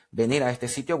es venir a este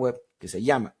sitio web que se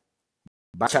llama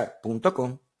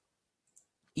bachar.com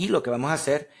y lo que vamos a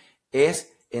hacer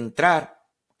es entrar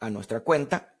a nuestra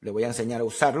cuenta. Le voy a enseñar a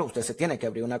usarlo. Usted se tiene que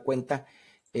abrir una cuenta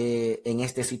en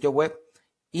este sitio web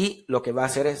y lo que va a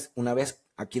hacer es una vez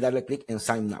aquí darle clic en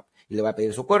Sign Up y le va a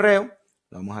pedir su correo.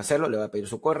 Vamos a hacerlo, le va a pedir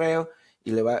su correo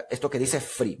y le va esto que dice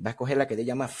free. Va a escoger la que le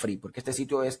llama free porque este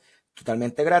sitio es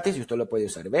totalmente gratis y usted lo puede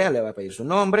usar. Vea, le va a pedir su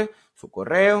nombre, su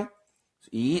correo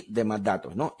y demás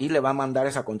datos, ¿no? Y le va a mandar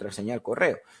esa contraseña al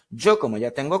correo. Yo, como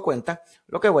ya tengo cuenta,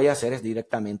 lo que voy a hacer es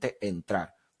directamente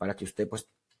entrar para que usted, pues,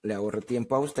 le ahorre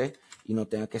tiempo a usted y no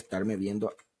tenga que estarme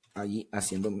viendo allí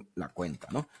haciendo la cuenta,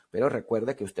 ¿no? Pero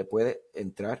recuerde que usted puede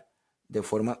entrar de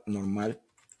forma normal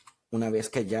una vez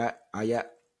que ya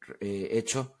haya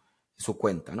hecho su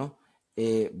cuenta, ¿no?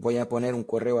 Voy a poner un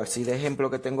correo así de ejemplo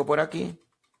que tengo por aquí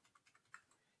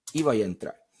y voy a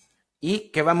entrar.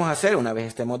 ¿Y qué vamos a hacer una vez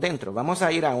estemos dentro? Vamos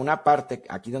a ir a una parte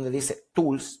aquí donde dice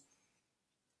Tools.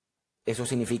 Eso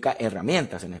significa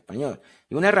herramientas en español.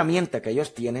 Y una herramienta que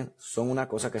ellos tienen son una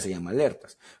cosa que se llama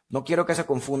alertas. No quiero que se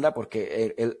confunda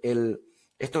porque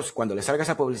esto es cuando le salga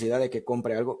esa publicidad de que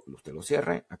compre algo, usted lo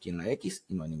cierre aquí en la X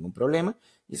y no hay ningún problema.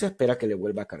 Y se espera que le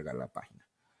vuelva a cargar la página.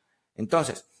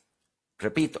 Entonces,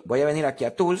 repito, voy a venir aquí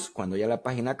a Tools cuando ya la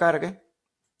página cargue.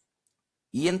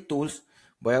 Y en Tools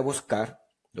voy a buscar,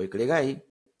 doy clic ahí,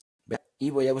 ¿vea? Y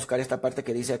voy a buscar esta parte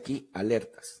que dice aquí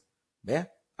alertas.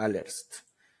 ¿Vea? Alerts.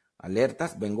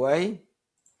 Alertas, vengo ahí.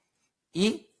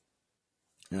 Y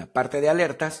en la parte de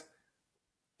alertas,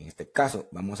 en este caso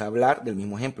vamos a hablar del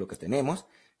mismo ejemplo que tenemos,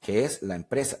 que es la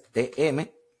empresa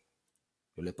TM.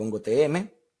 Yo le pongo TM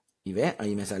y ve,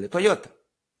 ahí me sale Toyota.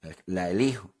 La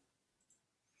elijo.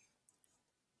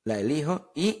 La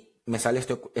elijo y me sale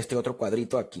este otro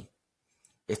cuadrito aquí.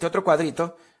 Este otro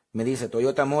cuadrito me dice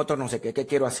Toyota Motor, no sé qué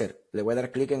quiero hacer. Le voy a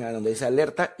dar clic en donde dice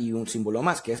alerta y un símbolo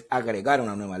más, que es agregar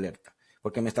una nueva alerta.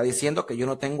 Porque me está diciendo que yo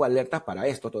no tengo alertas para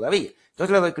esto todavía.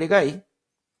 Entonces le doy clic ahí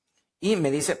y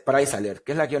me dice Price Alert,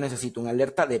 que es la que yo necesito, una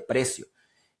alerta de precio.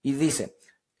 Y dice,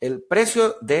 el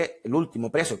precio el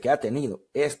último precio que ha tenido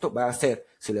esto va a ser,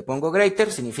 si le pongo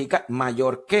greater, significa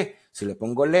mayor que. Si le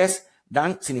pongo less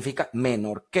than, significa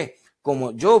menor que.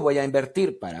 Como yo voy a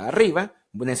invertir para arriba,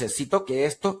 necesito que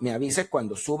esto me avise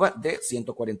cuando suba de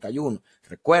 141.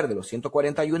 Recuerde, los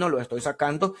 141 lo estoy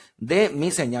sacando de mi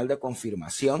señal de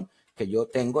confirmación que yo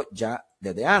tengo ya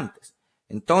desde antes.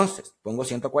 Entonces, pongo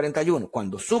 141.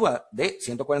 Cuando suba de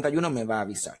 141 me va a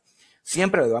avisar.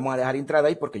 Siempre le vamos a dejar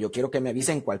intraday porque yo quiero que me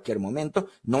avise en cualquier momento,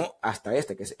 no hasta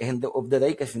que es end of the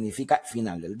day, que significa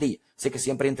final del día. Así que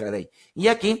siempre intraday. Y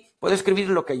aquí puedo escribir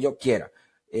lo que yo quiera.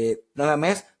 Nada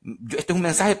más, este es un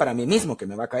mensaje para mí mismo que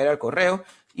me va a caer al correo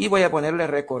y voy a ponerle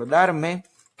recordarme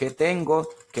que tengo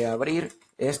que abrir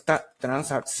esta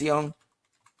transacción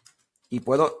y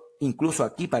puedo incluso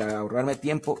aquí, para ahorrarme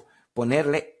tiempo,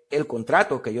 ponerle el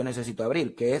contrato que yo necesito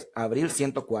abrir, que es abril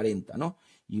 140, ¿no?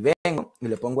 Y vengo y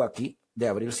le pongo aquí de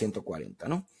abril 140,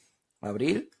 ¿no?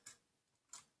 Abril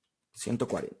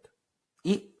 140.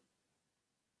 Y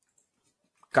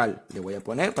cal le voy a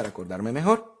poner para acordarme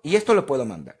mejor. Y esto lo puedo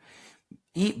mandar.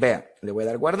 Y vea, le voy a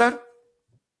dar guardar.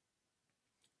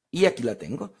 Y aquí la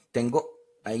tengo.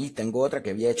 Ahí tengo otra que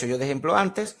había hecho yo de ejemplo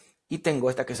antes. Y tengo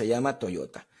esta que se llama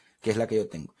Toyota, que es la que yo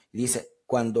tengo. Y dice,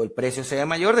 cuando el precio sea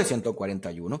mayor de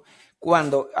 141.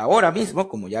 Cuando ahora mismo,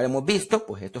 como ya hemos visto,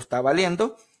 pues esto está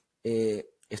valiendo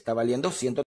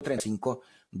 $135,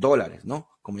 ¿no?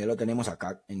 Como ya lo tenemos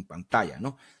acá en pantalla,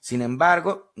 ¿no? Sin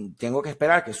embargo, tengo que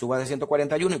esperar que suba de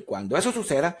 141 y cuando eso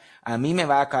suceda, a mí me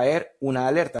va a caer una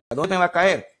alerta. ¿Dónde me va a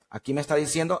caer? Aquí me está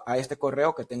diciendo a este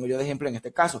correo que tengo yo de ejemplo en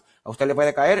este caso. A usted le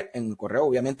puede caer en el correo,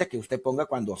 obviamente, que usted ponga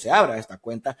cuando se abra esta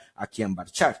cuenta aquí en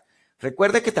Barchart.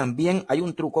 Recuerde que también hay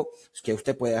un truco que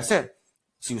usted puede hacer.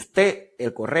 Si usted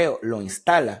el correo lo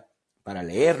instala para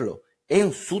leerlo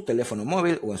en su teléfono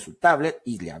móvil o en su tablet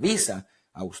y le avisa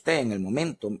a usted en el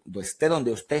momento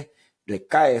donde usted le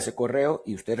cae ese correo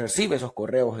y usted recibe esos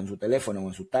correos en su teléfono o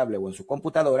en su tablet o en su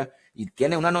computadora y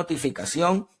tiene una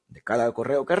notificación de cada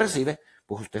correo que recibe,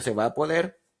 pues usted se va a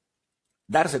poder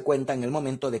darse cuenta en el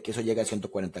momento de que eso llegue a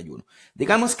 141.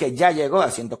 Digamos que ya llegó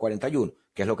a 141.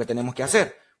 ¿Qué es lo que tenemos que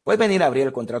hacer? Pues venir a abrir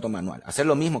el contrato manual, hacer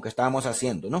lo mismo que estábamos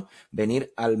haciendo, ¿no?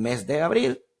 Venir al mes de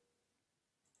abril,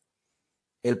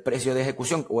 el precio de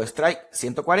ejecución o strike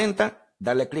 140,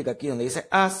 darle clic aquí donde dice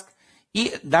ask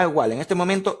y da igual, en este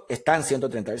momento está en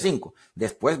 135,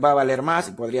 después va a valer más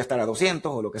y podría estar a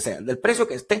 200 o lo que sea, del precio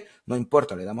que esté, no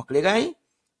importa, le damos clic ahí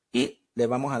y le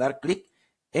vamos a dar clic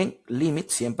en limit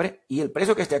siempre y el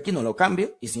precio que esté aquí no lo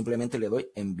cambio y simplemente le doy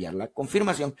enviar la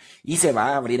confirmación y se va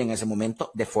a abrir en ese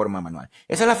momento de forma manual.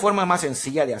 Esa es la forma más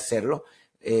sencilla de hacerlo,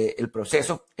 el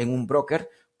proceso en un broker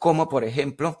como por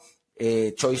ejemplo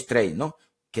Choice Trade, ¿no?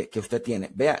 Que usted tiene.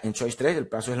 Vea, en Choice Trade el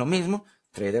plazo es lo mismo,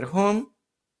 Trader Home,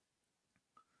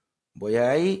 voy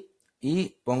ahí y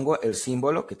pongo el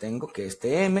símbolo que tengo que es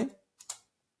TM,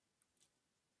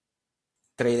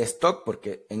 Trade Stock,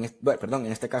 porque en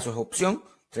este caso es opción,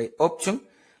 Trade Option,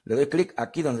 le doy clic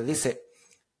aquí donde dice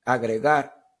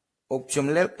agregar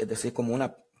Option Level, es decir, como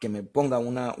que me ponga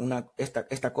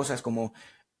esta cosa es como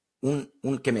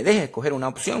que me deje escoger una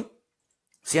opción,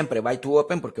 siempre Buy to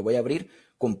Open porque voy a abrir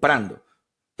comprando.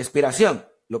 Expiración,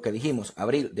 lo que dijimos,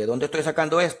 abril. ¿De dónde estoy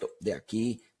sacando esto? De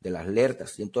aquí, de las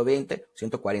alertas, 120,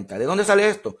 140. ¿De dónde sale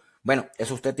esto? Bueno,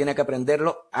 eso usted tiene que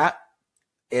aprenderlo a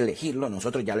elegirlo.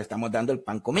 Nosotros ya le estamos dando el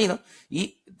pan comido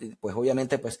y pues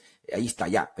obviamente pues ahí está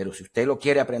ya. Pero si usted lo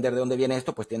quiere aprender de dónde viene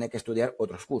esto, pues tiene que estudiar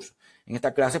otros cursos. En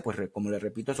esta clase, pues como le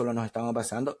repito, solo nos estamos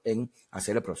basando en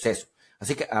hacer el proceso.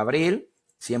 Así que abril,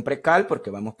 siempre cal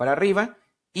porque vamos para arriba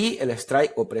y el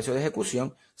strike o precio de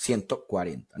ejecución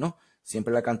 140, ¿no?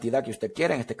 Siempre la cantidad que usted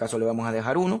quiera, en este caso le vamos a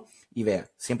dejar 1 y vea,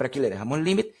 siempre aquí le dejamos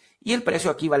límite y el precio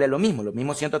aquí vale lo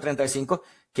mismo 135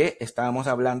 que estábamos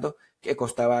hablando que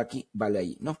costaba aquí, vale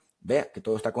ahí, ¿no? Vea que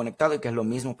todo está conectado y que es lo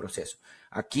mismo proceso.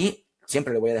 Aquí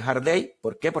siempre le voy a dejar day,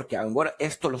 ¿por qué? Porque ahora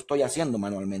esto lo estoy haciendo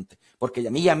manualmente, porque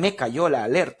a mí ya me cayó la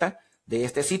alerta de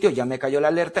este sitio, ya me cayó la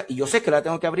alerta y yo sé que la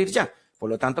tengo que abrir ya, por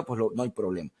lo tanto, pues no hay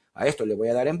problema. A esto le voy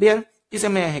a dar enviar y se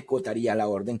me ejecutaría la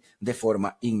orden de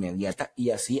forma inmediata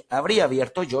y así habría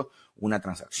abierto yo una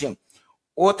transacción.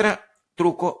 Otro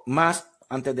truco más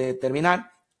antes de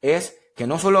terminar es que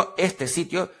no solo este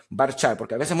sitio bar chart,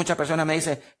 porque a veces muchas personas me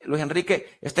dicen, Luis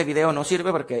Enrique, este video no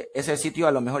sirve porque ese sitio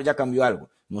a lo mejor ya cambió algo.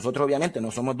 Nosotros obviamente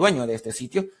no somos dueños de este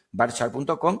sitio,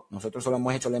 barchart.com, nosotros solo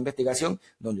hemos hecho la investigación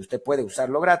donde usted puede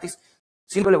usarlo gratis.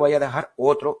 Siempre le voy a dejar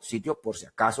otro sitio por si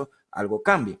acaso algo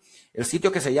cambie. El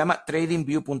sitio que se llama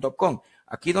tradingview.com.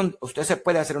 Aquí donde usted se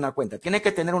puede hacer una cuenta. Tiene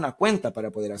que tener una cuenta para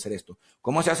poder hacer esto.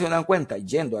 ¿Cómo se hace una cuenta?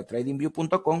 Yendo a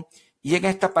tradingview.com y en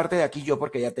esta parte de aquí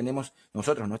porque ya tenemos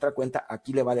nosotros nuestra cuenta,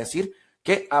 aquí le va a decir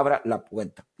que abra la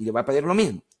cuenta. Y le va a pedir lo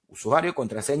mismo. Usuario,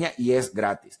 contraseña y es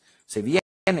gratis. Se viene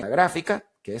la gráfica,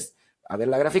 que es a ver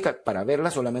la gráfica. Para verla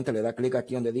solamente le da clic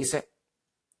aquí donde dice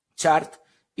chart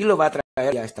y lo va a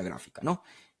traer a esta gráfica, ¿no?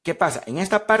 ¿Qué pasa? En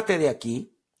esta parte de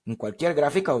aquí, en cualquier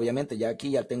gráfica, obviamente ya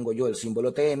aquí ya tengo yo el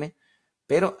símbolo TM,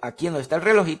 pero aquí donde está el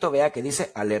relojito, vea que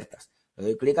dice alertas. Le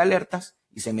doy clic a alertas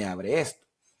y se me abre esto.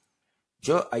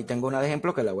 Yo ahí tengo una de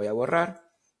ejemplo que la voy a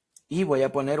borrar y voy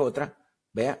a poner otra,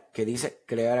 vea que dice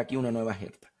crear aquí una nueva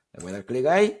alerta. Le voy a dar clic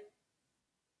ahí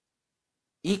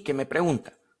y que me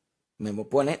pregunta, me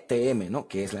pone TM, ¿no?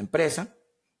 Que es la empresa.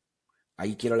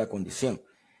 Ahí quiero la condición.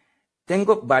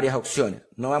 Tengo varias opciones.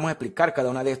 No vamos a explicar cada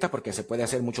una de estas porque se puede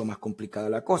hacer mucho más complicada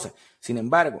la cosa. Sin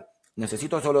embargo,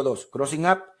 necesito solo dos, crossing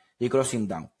up y crossing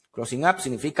down. Crossing up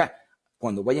significa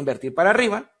cuando voy a invertir para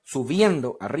arriba,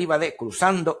 subiendo arriba de,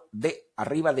 cruzando de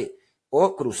arriba de,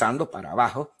 o cruzando para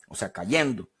abajo, o sea,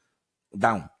 cayendo,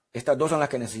 down. Estas dos son las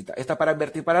que necesita. Esta para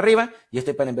invertir para arriba y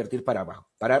esta para invertir para abajo.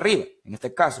 Para arriba, en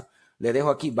este caso, le dejo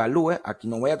aquí value, aquí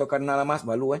no voy a tocar nada más,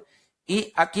 value.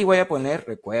 Y aquí voy a poner,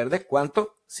 recuerde,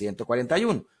 ¿cuánto?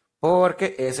 141,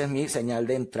 porque esa es mi señal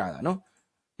de entrada, ¿no?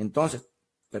 Entonces,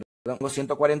 perdón,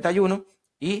 141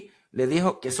 y le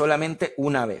dijo que solamente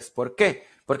una vez. ¿Por qué?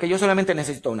 Porque yo solamente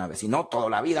necesito una vez. Si no, toda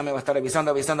la vida me va a estar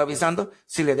avisando,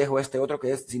 si le dejo este otro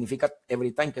que significa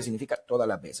every time, que significa todas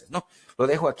las veces, ¿no? Lo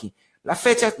dejo aquí. La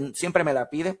fecha siempre me la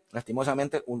pide,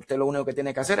 lastimosamente, usted lo único que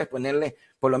tiene que hacer es ponerle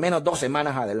por lo menos 2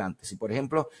 semanas adelante. Si, por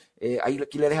ejemplo,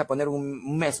 aquí le deja poner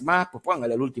un mes más, pues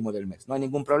póngale el último del mes. No hay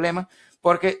ningún problema,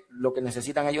 porque lo que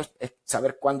necesitan ellos es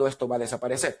saber cuándo esto va a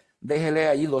desaparecer. Déjele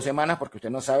ahí 2 semanas, porque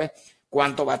usted no sabe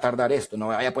cuánto va a tardar esto. No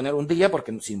vaya a poner un día,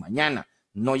 porque si mañana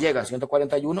no llega a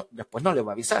 141, después no le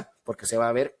va a avisar, porque se va a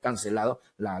haber cancelado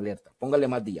la alerta. Póngale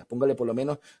más días, póngale por lo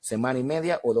menos semana y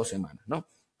media o 2 semanas, ¿no?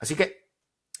 Así que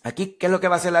aquí, ¿qué es lo que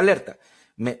va a hacer la alerta?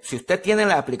 Si usted tiene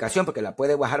la aplicación, porque la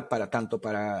puede bajar tanto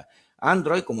para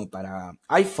Android como para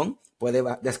iPhone, puede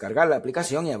descargar la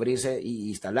aplicación y abrirse y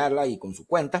instalarla y con su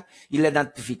cuenta y le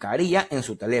notificaría en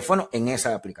su teléfono en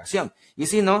esa aplicación. Y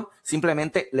si no,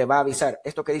 simplemente le va a avisar.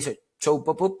 Esto que dice Show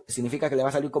Pop-up significa que le va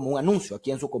a salir como un anuncio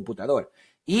aquí en su computador.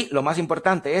 Y lo más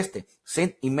importante,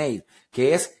 Send Email,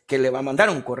 que es que le va a mandar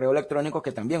un correo electrónico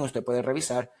que también usted puede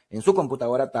revisar en su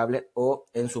computadora, tablet o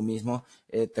en su mismo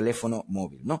teléfono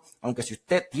móvil, ¿no? Aunque si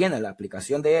usted tiene la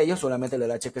aplicación de ellos, solamente le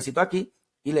da chequecito aquí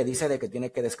y le dice de que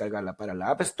tiene que descargarla para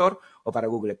la App Store o para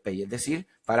Google Play, es decir,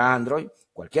 para Android,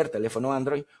 cualquier teléfono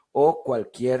Android o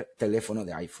cualquier teléfono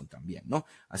de iPhone también, ¿no?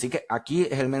 Así que aquí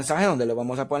es el mensaje donde le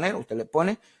vamos a poner, usted le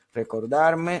pone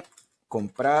recordarme,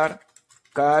 comprar,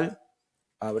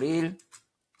 abril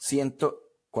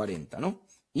 140, ¿no?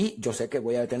 Y yo sé que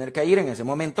voy a tener que ir en ese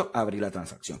momento a abrir la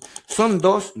transacción. Son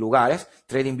 2 lugares,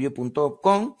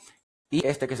 tradingview.com y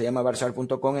este que se llama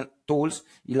barchart.com en Tools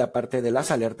y la parte de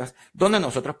las alertas, donde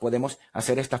nosotros podemos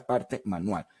hacer esta parte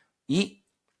manual. Y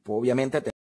obviamente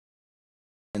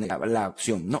tener la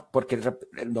acción, ¿no? Porque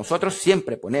nosotros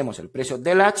siempre ponemos el precio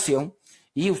de la acción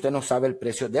y usted no sabe el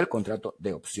precio del contrato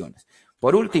de opciones.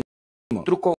 Por último,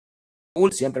 truco,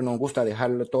 siempre nos gusta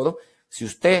dejarlo todo. Si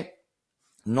usted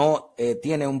no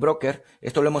tiene un broker,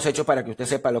 esto lo hemos hecho para que usted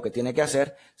sepa lo que tiene que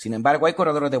hacer. Sin embargo, hay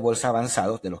corredores de bolsa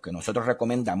avanzados, de los que nosotros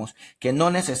recomendamos, que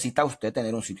no necesita usted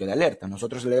tener un sitio de alerta.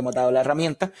 Nosotros le hemos dado la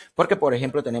herramienta porque, por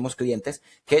ejemplo, tenemos clientes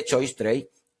que Choice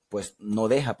Trade pues no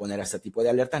deja poner este tipo de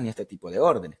alertas ni este tipo de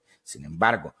órdenes. Sin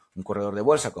embargo, un corredor de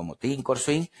bolsa como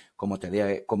Thinkorswim, como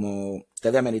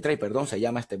TD Ameritrade, perdón, se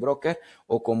llama este broker,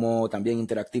 o como también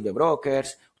Interactive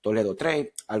Brokers, Toledo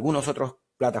Trade, algunos otros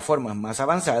plataformas más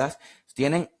avanzadas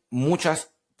tienen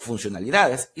muchas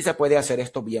funcionalidades y se puede hacer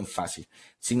esto bien fácil,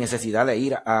 sin necesidad de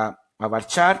ir a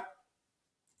Barchart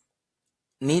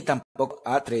ni tampoco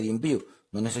a TradingView.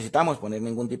 No necesitamos poner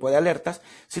ningún tipo de alertas,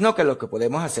 sino que lo que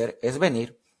podemos hacer es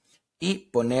venir y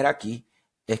poner aquí,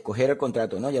 escoger el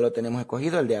contrato, ¿no? Ya lo tenemos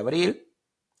escogido, el de abril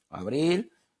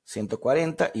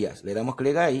 140 y ya, le damos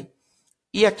clic ahí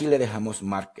y aquí le dejamos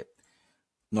Market.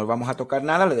 No vamos a tocar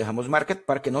nada, le dejamos Market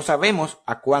porque no sabemos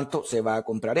a cuánto se va a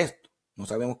comprar esto. No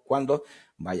sabemos cuándo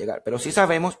va a llegar, pero sí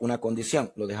sabemos una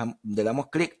condición. Le damos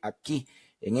clic aquí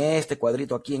en este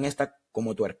cuadrito aquí, en esta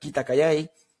como tuerquita que hay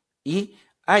ahí, y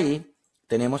ahí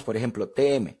tenemos, por ejemplo,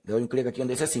 TM. Le doy un clic aquí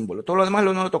donde dice símbolo. Todo lo demás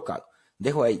lo no he tocado.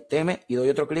 Dejo ahí TM y doy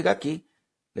otro clic aquí.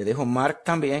 Le dejo Mark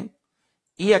también.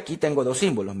 Y aquí tengo dos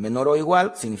símbolos. Menor o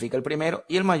igual significa el primero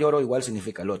y el mayor o igual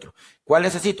significa el otro. ¿Cuál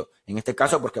necesito? En este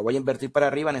caso, porque voy a invertir para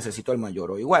arriba, necesito el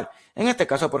mayor o igual. En este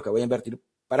caso, porque voy a invertir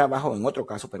para abajo, en otro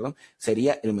caso, perdón,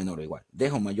 sería el menor o igual.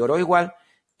 Dejo mayor o igual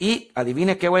y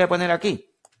adivine qué voy a poner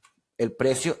aquí. El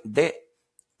precio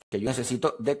que yo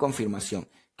necesito de confirmación,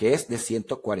 que es de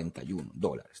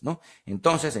 $141, ¿no?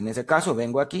 Entonces, en ese caso,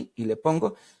 vengo aquí y le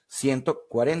pongo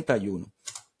 141.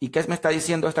 ¿Y qué me está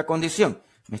diciendo esta condición?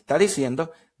 Me está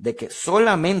diciendo de que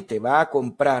solamente va a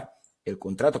comprar el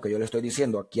contrato que yo le estoy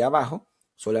diciendo aquí abajo,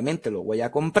 solamente lo voy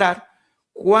a comprar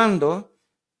cuando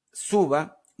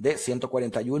suba de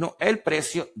 141 el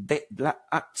precio de la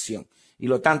acción. Y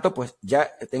lo tanto, pues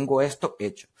ya tengo esto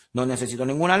hecho. No necesito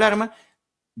ninguna alarma.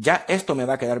 Ya esto me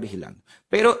va a quedar vigilando.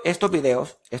 Pero estos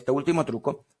videos, este último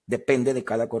truco, depende de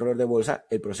cada corredor de bolsa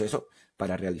el proceso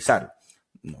para realizarlo.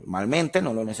 Normalmente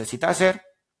no lo necesita hacer.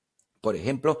 Por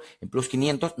ejemplo, en Plus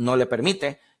 500 no le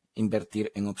permite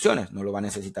invertir en opciones, no lo va a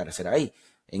necesitar hacer ahí.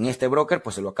 En este broker,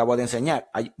 pues se lo acabo de enseñar.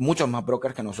 Hay muchos más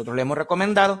brokers que nosotros le hemos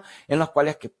recomendado, en los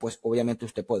cuales que pues obviamente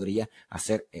usted podría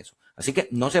hacer eso. Así que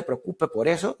no se preocupe por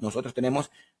eso. Nosotros tenemos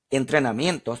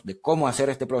entrenamientos de cómo hacer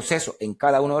este proceso en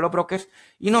cada uno de los brokers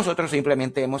y nosotros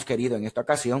simplemente hemos querido en esta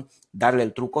ocasión darle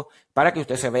el truco para que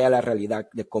usted se vea la realidad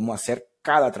de cómo hacer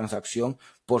cada transacción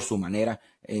por su manera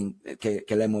que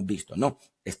la hemos visto, ¿no?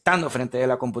 Estando frente a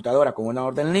la computadora con una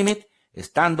orden limit,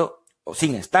 estando o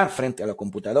sin estar frente a la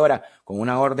computadora con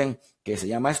una orden que se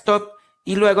llama stop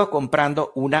y luego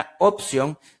comprando una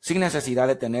opción sin necesidad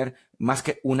de tener más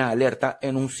que una alerta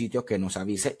en un sitio que nos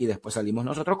avise y después salimos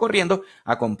nosotros corriendo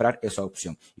a comprar esa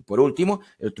opción. Y por último,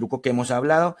 el truco que hemos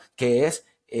hablado, que es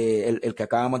el que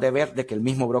acabamos de ver, de que el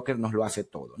mismo broker nos lo hace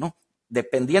todo, ¿no?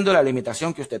 Dependiendo de la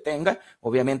limitación que usted tenga,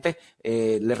 obviamente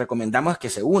le recomendamos que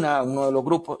se una a uno de los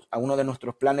grupos, a uno de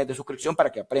nuestros planes de suscripción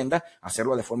para que aprenda a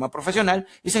hacerlo de forma profesional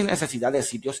y sin necesidad de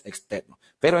sitios externos.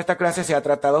 Pero esta clase se ha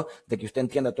tratado de que usted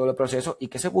entienda todo el proceso y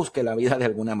que se busque la vida de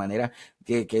alguna manera,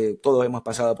 que todos hemos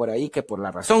pasado por ahí, que por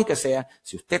la razón que sea,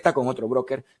 si usted está con otro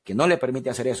broker que no le permite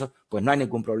hacer eso, pues no hay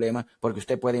ningún problema porque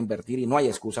usted puede invertir y no hay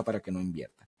excusa para que no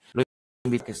invierta.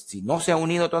 Que si no se ha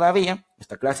unido todavía,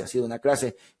 esta clase ha sido una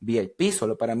clase VIP,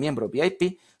 solo para miembros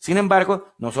VIP. Sin embargo,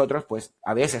 nosotros pues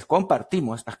a veces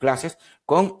compartimos estas clases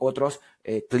con otros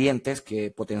clientes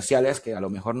potenciales que a lo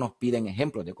mejor nos piden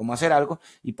ejemplos de cómo hacer algo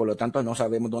y por lo tanto no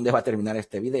sabemos dónde va a terminar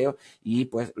este video y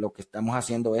pues lo que estamos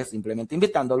haciendo es simplemente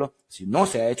invitándolo, si no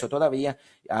se ha hecho todavía,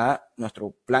 a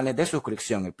nuestros planes de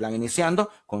suscripción. El plan iniciando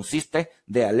consiste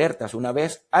de alertas una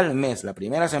vez al mes. La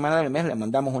primera semana del mes le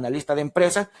mandamos una lista de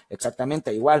empresas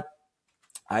exactamente igual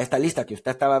a esta lista que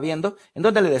usted estaba viendo, en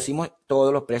donde le decimos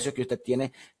todos los precios que usted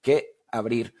tiene que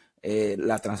abrir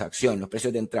la transacción, los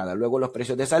precios de entrada, luego los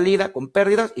precios de salida con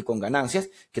pérdidas y con ganancias,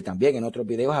 que también en otros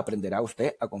videos aprenderá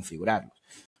usted a configurarlos.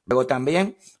 Luego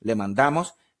también le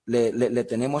mandamos, le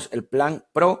tenemos el plan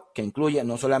Pro, que incluye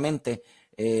no solamente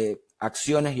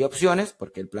acciones y opciones,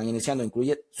 porque el plan iniciando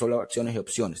incluye solo acciones y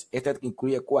opciones. Este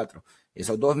incluye 4,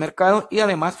 esos 2 mercados y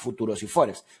además futuros y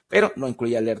forex, pero no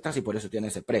incluye alertas y por eso tiene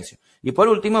ese precio. Y por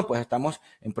último, pues estamos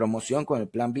en promoción con el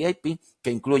plan VIP,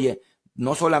 que incluye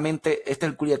no solamente, este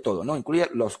incluye todo, ¿no? Incluye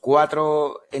los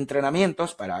 4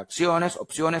 entrenamientos para acciones,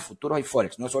 opciones, futuros y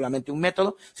forex. No solamente un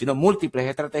método, sino múltiples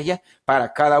estrategias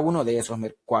para cada uno de esos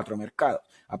 4 mercados.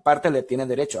 Aparte, le tiene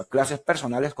derecho a clases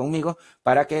personales conmigo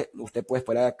para que usted pues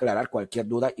pueda aclarar cualquier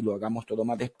duda y lo hagamos todo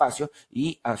más despacio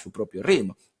y a su propio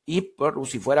ritmo. Y por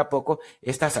si fuera poco,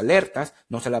 estas alertas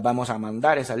no se las vamos a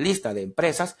mandar, esa lista de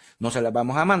empresas no se las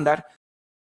vamos a mandar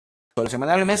toda la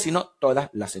semana del mes, sino todas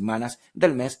las semanas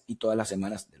del mes y todas las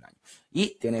semanas del año.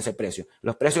 Y tiene ese precio.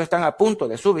 Los precios están a punto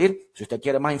de subir. Si usted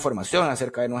quiere más información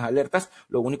acerca de nuestras alertas,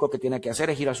 lo único que tiene que hacer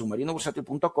es ir a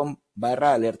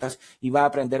submarinobursátil.com/alertas y va a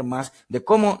aprender más de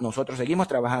cómo nosotros seguimos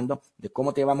trabajando, de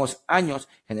cómo llevamos años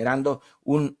generando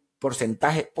un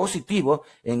porcentaje positivo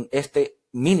en este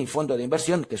mini fondo de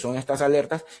inversión que son estas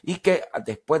alertas y que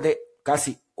después de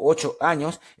casi 8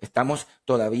 años estamos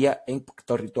todavía en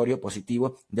territorio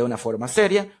positivo de una forma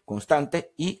seria,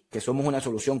 constante y que somos una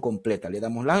solución completa. Le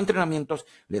damos los entrenamientos,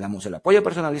 le damos el apoyo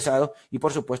personalizado y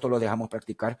por supuesto lo dejamos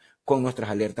practicar con nuestras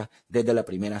alertas desde la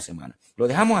primera semana. Lo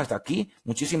dejamos hasta aquí.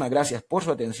 Muchísimas gracias por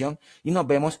su atención y nos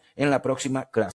vemos en la próxima clase.